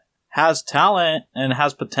guy that has talent and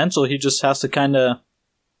has potential. He just has to kind of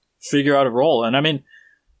figure out a role. And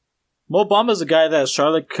Mo Bamba is a guy that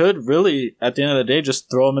Charlotte could really, at the end of the day, just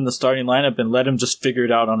throw him in the starting lineup and let him just figure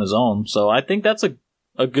it out on his own. So I think that's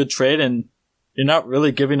a good trade, and you're not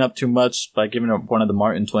really giving up too much by giving up one of the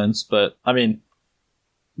Martin twins. But,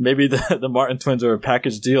 maybe the Martin twins are a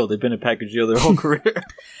package deal. They've been a package deal their whole career.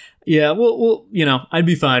 Yeah, well, I'd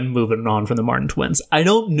be fine moving on from the Martin twins. I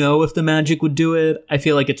don't know if the Magic would do it. I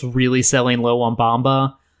feel like it's really selling low on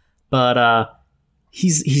Bamba. But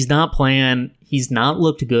he's not playing. He's not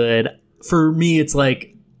looked good. For me, it's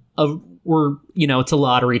like it's a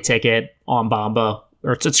lottery ticket on Bamba,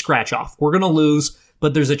 or it's a scratch off. We're gonna lose,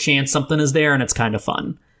 but there's a chance something is there, and it's kind of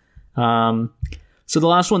fun. So the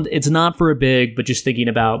last one, it's not for a big, but just thinking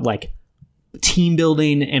about like team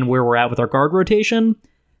building and where we're at with our guard rotation.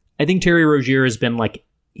 I think Terry Rozier has been like,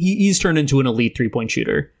 he's turned into an elite 3-point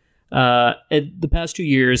shooter. The past 2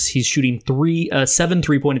 years, he's shooting 7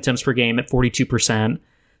 3-point attempts per game at 42%.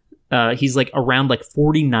 He's like around like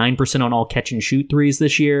 49% on all catch and shoot threes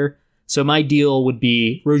this year. So my deal would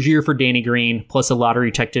be Rozier for Danny Green plus a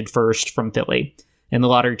lottery protected first from Philly. And the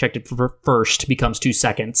lottery protected first becomes 2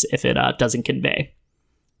 seconds if it doesn't convey.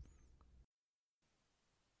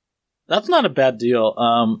 That's not a bad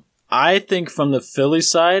deal. I think from the Philly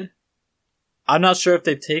side, I'm not sure if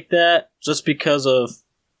they take that just because of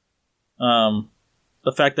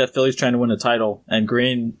the fact that Philly's trying to win a title and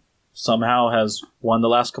Green somehow has won the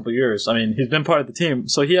last couple of years. He's been part of the team,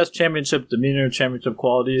 so he has championship demeanor, championship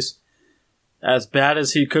qualities. As bad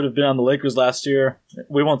as he could have been on the Lakers last year,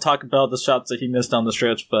 we won't talk about the shots that he missed down the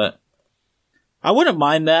stretch, but I wouldn't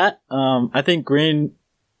mind that. I think Green,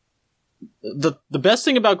 the best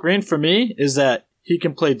thing about Green for me is that he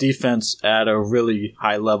can play defense at a really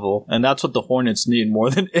high level, and that's what the Hornets need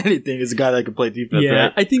more than anything, is a guy that can play defense. Yeah,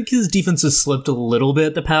 right? I think his defense has slipped a little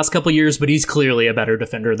bit the past couple years, but he's clearly a better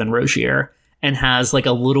defender than Rozier and has like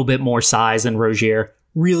a little bit more size than Rozier.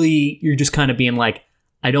 Really, you're just kind of being like,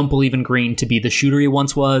 I don't believe in Green to be the shooter he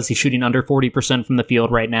once was. He's shooting under 40% from the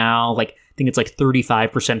field right now. Like, I think it's like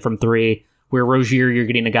 35% from three, where Rozier, you're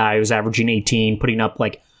getting a guy who's averaging 18, putting up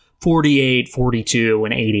like 48, 42,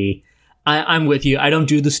 and 80. I'm with you. I don't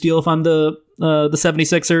do the steal if I'm the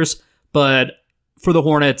 76ers, but for the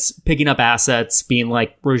Hornets, picking up assets, being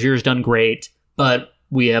like, Rozier's done great, but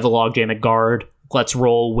we have a logjam at guard. Let's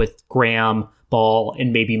roll with Graham, Ball,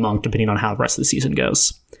 and maybe Monk, depending on how the rest of the season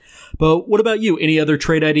goes. But what about you? Any other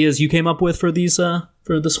trade ideas you came up with for these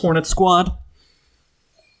for this Hornets squad?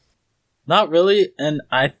 Not really, and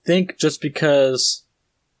I think just because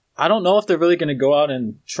I don't know if they're really going to go out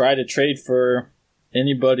and try to trade for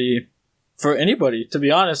anybody, to be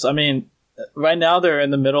honest. Right now they're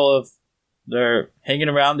in the middle of, they're hanging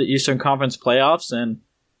around the Eastern Conference playoffs, and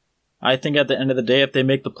I think at the end of the day, if they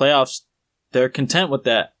make the playoffs, they're content with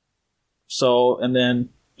that. So, and then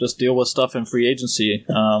just deal with stuff in free agency.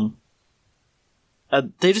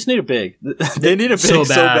 They just need a big. They need a big so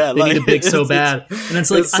bad. They need a big so bad. And it's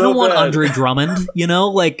like, I don't want Andre Drummond,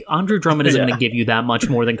 Like, Andre Drummond isn't going to give you that much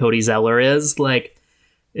more than Cody Zeller is. Like,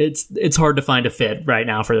 it's hard to find a fit right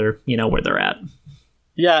now for their, where they're at.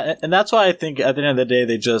 Yeah, and that's why I think at the end of the day,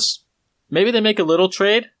 they just, maybe they make a little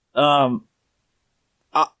trade. I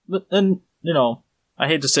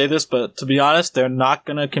hate to say this, but to be honest, they're not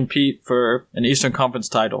going to compete for an Eastern Conference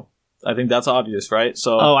title. I think that's obvious, right?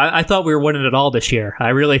 So, I thought we were winning it all this year. I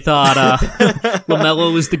really thought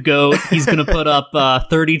LaMelo was the GOAT. He's going to put up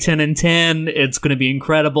 30, 10, and 10. It's going to be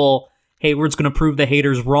incredible. Hayward's going to prove the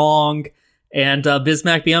haters wrong. And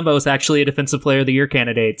Bismack Biyombo is actually a Defensive Player of the Year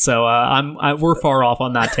candidate. So we're far off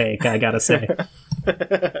on that take, I got to say.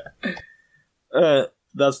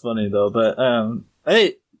 That's funny, though. But,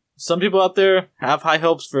 hey, some people out there have high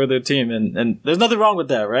hopes for their team, and there's nothing wrong with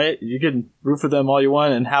that, right? You can root for them all you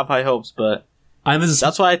want and have high hopes, but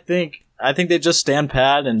that's why I think they just stand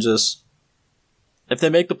pat and just if they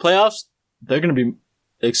make the playoffs, they're going to be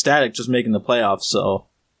ecstatic just making the playoffs. So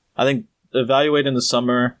I think evaluate in the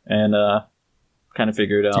summer and kind of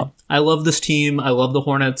figure it out. I love this team. I love the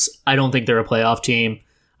Hornets. I don't think they're a playoff team.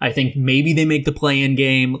 I think maybe they make the play-in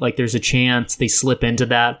game. Like, there's a chance they slip into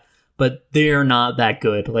that, but they're not that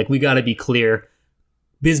good. Like, we got to be clear.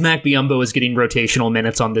 Bismack Biyombo is getting rotational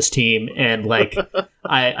minutes on this team, and like,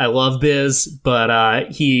 I love Biz,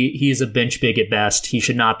 but he is a bench big at best. He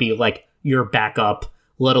should not be like your backup,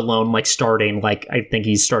 let alone like starting. Like, I think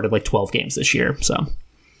he's started like 12 games this year. So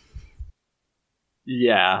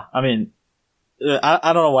yeah, I mean,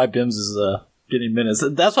 I don't know why Bims is getting minutes.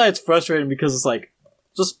 That's why it's frustrating, because it's like,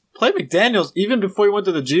 just play McDaniels even before he went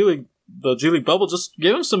to the G League bubble. Just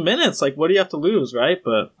give him some minutes. Like, what do you have to lose, right?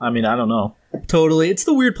 But I mean, I don't know. Totally. It's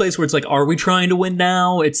the weird place where it's like, are we trying to win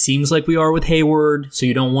now? It seems like we are with Hayward, so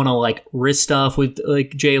you don't want to like risk stuff with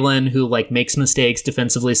like Jalen, who like makes mistakes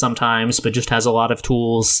defensively sometimes, but just has a lot of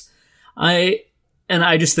tools. I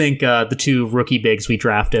just think the two rookie bigs we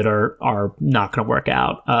drafted are not going to work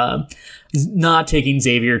out. Not taking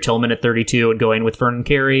Xavier Tillman at 32 and going with Vernon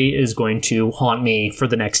Carey is going to haunt me for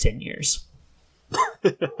the next 10 years.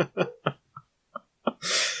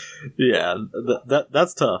 Yeah,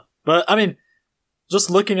 that's tough. But I mean, just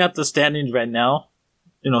looking at the standings right now,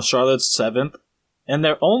 Charlotte's 7th, and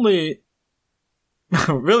they're only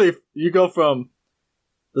really, you go from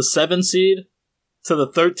the 7th seed to the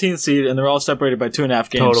 13th seed, and they're all separated by 2.5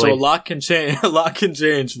 games. Totally. So a lot can change. A lot can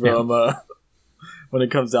change from when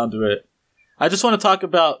it comes down to it. I just want to talk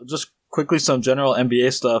about just quickly some general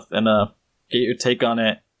NBA stuff and get your take on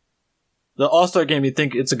it. The All-Star game, you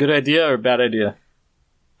think it's a good idea or a bad idea?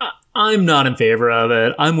 I'm not in favor of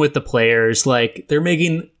it. I'm with the players. Like,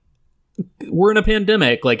 we're in a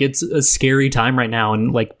pandemic. Like, it's a scary time right now,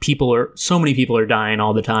 and like so many people are dying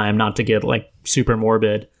all the time, not to get like super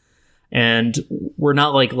morbid. And we're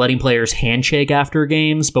not like letting players handshake after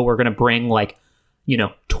games, but we're going to bring like,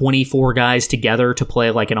 24 guys together to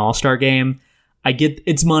play like an all-star game. I get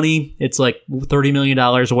it's money. It's like $30 million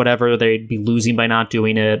or whatever they'd be losing by not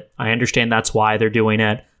doing it. I understand that's why they're doing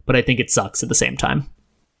it, but I think it sucks at the same time.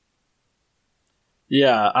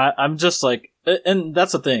 Yeah, I'm just like, and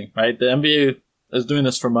that's the thing, right? The NBA is doing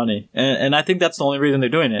this for money. And I think that's the only reason they're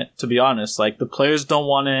doing it, to be honest. Like, the players don't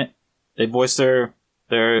want it. They voice their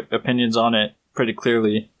opinions on it pretty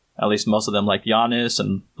clearly. At least most of them, like Giannis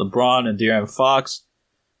and LeBron and De'Aaron Fox.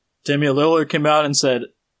 Damian Lillard came out and said,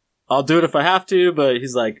 I'll do it if I have to, but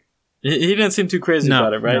he's like, he didn't seem too crazy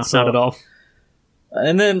about it, right? No, not at all.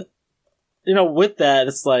 And then, with that,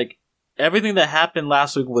 it's like, everything that happened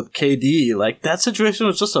last week with KD, like, that situation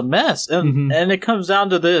was just a mess. And and it comes down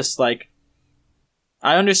to this, like,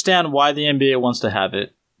 I understand why the NBA wants to have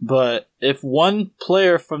it, but if one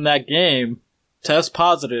player from that game tests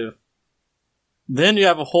positive, then you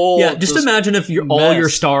have a whole... Yeah, just imagine if all your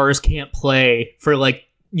stars can't play for, like,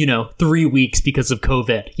 3 weeks because of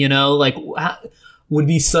COVID, like, would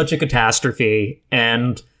be such a catastrophe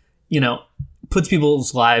and, puts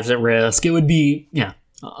people's lives at risk. It would be,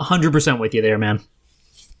 100% with you there, man.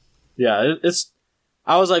 Yeah,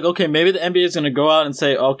 I was like, okay, maybe the NBA is going to go out and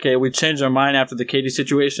say, okay, we changed our mind after the KD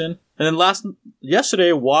situation. And then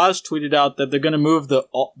yesterday, Woj tweeted out that they're going to move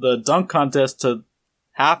the dunk contest to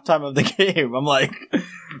halftime of the game. I'm like,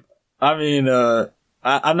 I mean,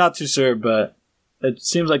 I'm not too sure, but it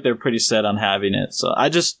seems like they're pretty set on having it. So I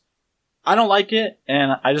don't like it,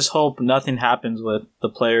 and I just hope nothing happens with the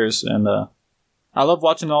players. And I love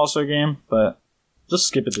watching the All-Star game, but just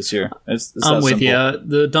skip it this year. It's I'm with you.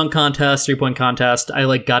 The dunk contest, 3-point contest,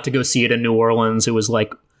 I got to go see it in New Orleans. It was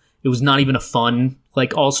not even a fun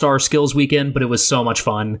All-Star skills weekend, but it was so much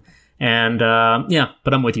fun. And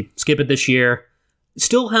but I'm with you. Skip it this year.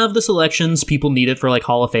 Still have the selections. People need it for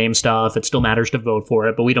Hall of Fame stuff. It still matters to vote for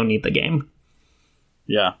it, but we don't need the game.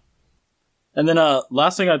 Yeah. And then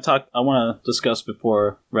last thing I want to discuss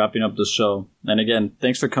before wrapping up this show. And again,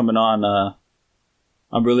 thanks for coming on.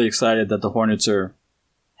 I'm really excited that the Hornets are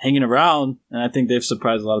hanging around, and I think they've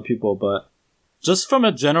surprised a lot of people. But just from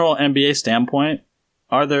a general NBA standpoint,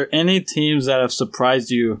 are there any teams that have surprised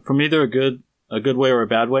you from either a good way or a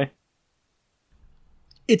bad way?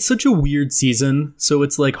 It's such a weird season, so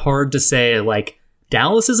it's hard to say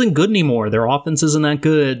Dallas isn't good anymore. Their offense isn't that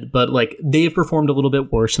good, but they've performed a little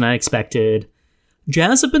bit worse than I expected.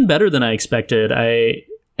 Jazz have been better than I expected. I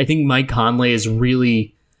think Mike Conley has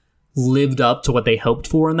really lived up to what they hoped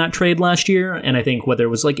for in that trade last year, and I think whether it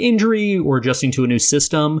was injury or adjusting to a new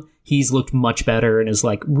system, he's looked much better and is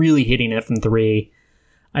really hitting it from three.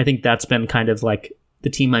 I think that's been kind of the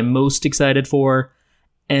team I'm most excited for.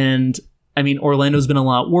 And I mean, Orlando's been a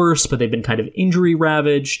lot worse, but they've been kind of injury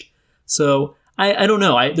ravaged. So I don't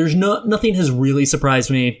know. There's nothing has really surprised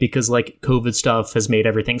me because like COVID stuff has made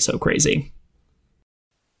everything so crazy.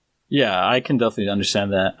 Yeah, I can definitely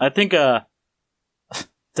understand that. I think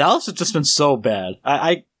Dallas has just been so bad.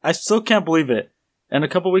 I still can't believe it. And a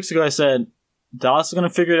couple weeks ago I said Dallas is going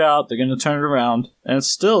to figure it out. They're going to turn it around. And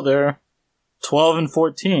still they're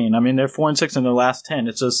 12-14. I mean, they're 4-6 in their last 10.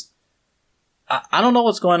 It's just, I don't know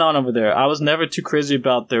what's going on over there. I was never too crazy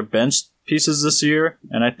about their bench pieces this year.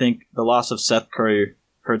 And I think the loss of Seth Curry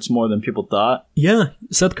hurts more than people thought. Yeah,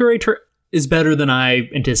 Seth Curry is better than I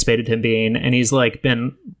anticipated him being. And he's like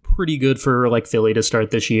been pretty good for like Philly to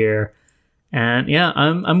start this year. And yeah,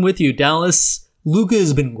 I'm with you. Dallas, Luka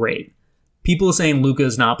has been great. People saying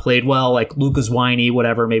Luka's not played well, like Luka's whiny,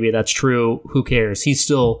 whatever, maybe that's true. Who cares? He's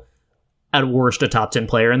still, at worst, a top 10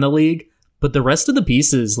 player in the league. But the rest of the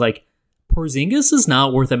pieces, like, Porzingis is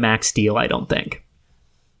not worth a max deal, I don't think.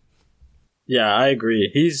 Yeah, I agree.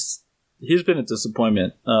 He's been a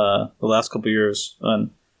disappointment the last couple of years. And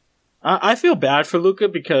I feel bad for Luka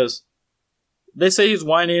because they say he's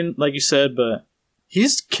whining, like you said, but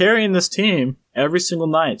he's carrying this team every single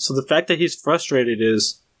night. So the fact that he's frustrated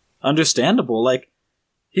is understandable. Like,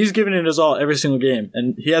 he's giving it his all every single game,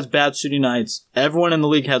 and he has bad shooting nights. Everyone in the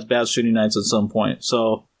league has bad shooting nights at some point.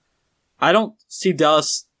 So I don't see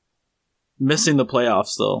Dallas missing the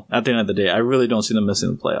playoffs, though, at the end of the day. I really don't see them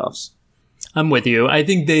missing the playoffs. I'm with you. I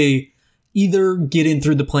think they either get in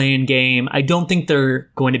through the play-in game. I don't think they're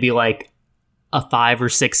going to be like a 5 or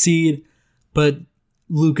 6 seed, but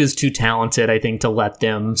Luka's too talented, I think, to let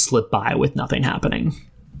them slip by with nothing happening.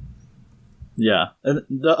 Yeah. And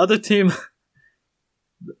the other team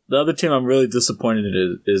I'm really disappointed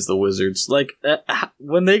in is the Wizards. Like,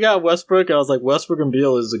 when they got Westbrook, I was like, Westbrook and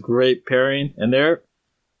Beal is a great pairing, and they're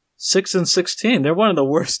 6-16. They're one of the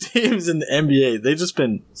worst teams in the NBA. They've just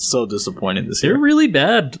been so disappointing this year. They're really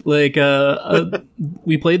bad. Like,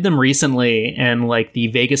 we played them recently, and like the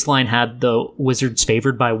Vegas line had the Wizards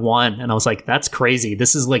favored by 1, and I was like, that's crazy.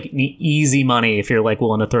 This is like easy money if you're like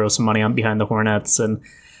willing to throw some money on behind the Hornets. And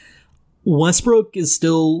Westbrook is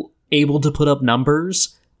still able to put up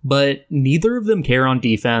numbers, but neither of them care on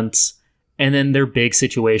defense. And then their big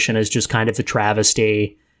situation is just kind of a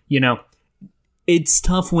travesty. You know, it's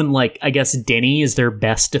tough when, like, I guess Denny is their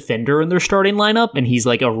best defender in their starting lineup, and he's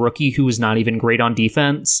like a rookie who is not even great on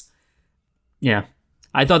defense. Yeah,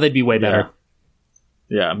 I thought they'd be way better.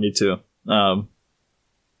 Yeah, me too. The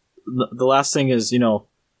last thing is, you know,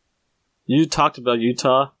 you talked about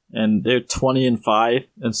Utah, and they're 20-5,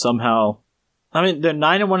 and somehow, I mean, they're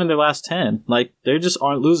 9-1 in their last 10. Like, they just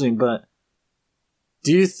aren't losing. But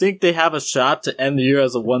do you think they have a shot to end the year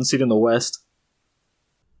as a 1 seed in the West?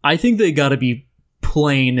 I think they got to be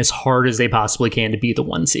playing as hard as they possibly can to be the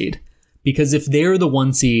 1 seed. Because if they're the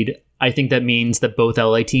 1 seed, I think that means that both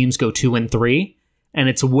LA teams go 2-3, and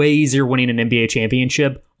it's way easier winning an NBA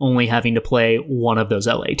championship only having to play one of those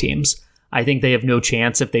LA teams. I think they have no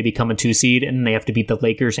chance if they become a 2 seed and they have to beat the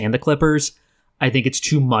Lakers and the Clippers. I think it's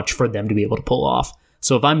too much for them to be able to pull off.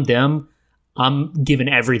 So if I'm them, I'm giving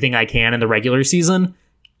everything I can in the regular season.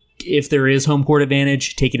 If there is home court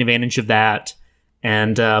advantage, taking advantage of that,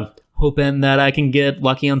 and hoping that I can get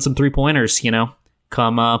lucky on some 3-pointers, you know,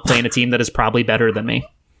 come playing a team that is probably better than me.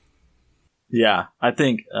 Yeah, I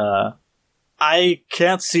think I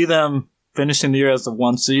can't see them finishing the year as the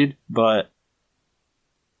 1 seed, but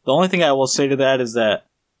the only thing I will say to that is that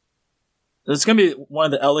it's going to be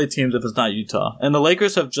one of the LA teams if it's not Utah. And the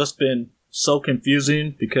Lakers have just been so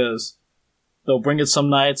confusing because they'll bring it some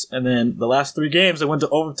nights, and then the last 3 games they went to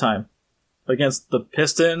overtime against the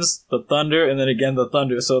Pistons, the Thunder, and then again the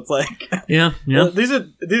Thunder. So it's like, yeah. These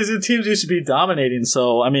are teams you should be dominating.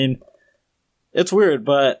 So I mean, it's weird,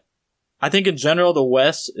 but I think in general the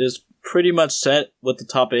West is pretty much set with the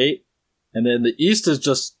top 8, and then the East is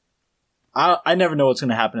just. I never know what's going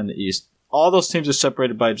to happen in the East. All those teams are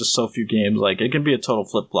separated by just so few games. Like, it can be a total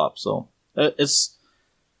flip-flop. So, it's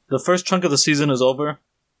the first chunk of the season is over.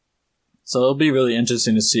 So, it'll be really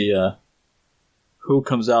interesting to see who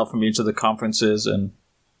comes out from each of the conferences and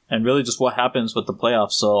really just what happens with the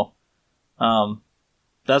playoffs. So,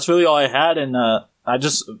 that's really all I had. And I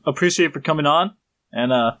just appreciate you for coming on.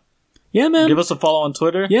 And yeah, man. Give us a follow on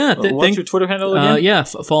Twitter. Yeah. What's your Twitter handle again?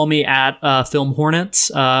 Follow me at Film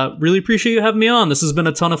Hornets. Really appreciate you having me on. This has been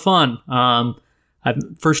a ton of fun.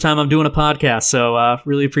 First time I'm doing a podcast, so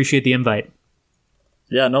really appreciate the invite.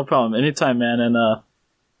 Yeah, no problem. Anytime, man. And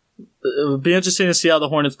it would be interesting to see how the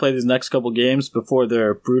Hornets play these next couple games before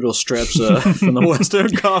their brutal stretch from the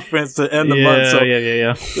Western Conference to end the month. So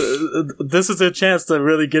Yeah. This is their chance to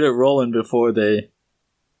really get it rolling before they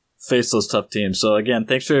face those tough teams. So again,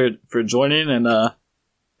 thanks for joining, and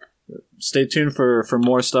stay tuned for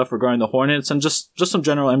more stuff regarding the Hornets and just some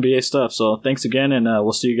general NBA stuff. So thanks again, and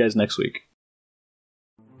we'll see you guys next week.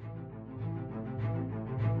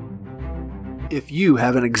 If you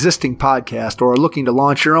have an existing podcast or are looking to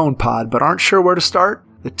launch your own pod but aren't sure where to start,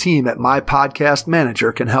 the team at My Podcast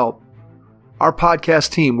Manager can help. Our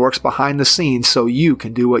podcast team works behind the scenes so you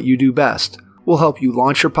can do what you do best. We'll help you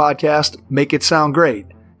launch your podcast, make it sound great,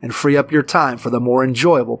 and free up your time for the more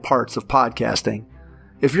enjoyable parts of podcasting.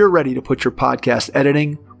 If you're ready to put your podcast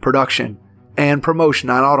editing, production, and promotion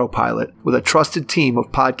on autopilot with a trusted team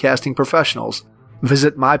of podcasting professionals,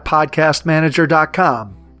 visit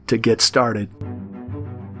mypodcastmanager.com to get started.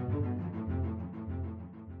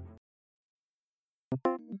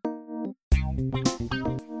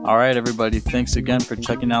 All right, everybody. Thanks again for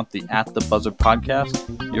checking out the At the Buzzer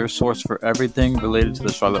podcast, your source for everything related to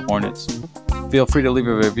the Charlotte Hornets. Feel free to leave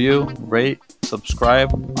a review, rate,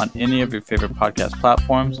 subscribe on any of your favorite podcast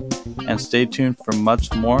platforms, and stay tuned for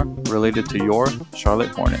much more related to your Charlotte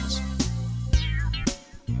Hornets.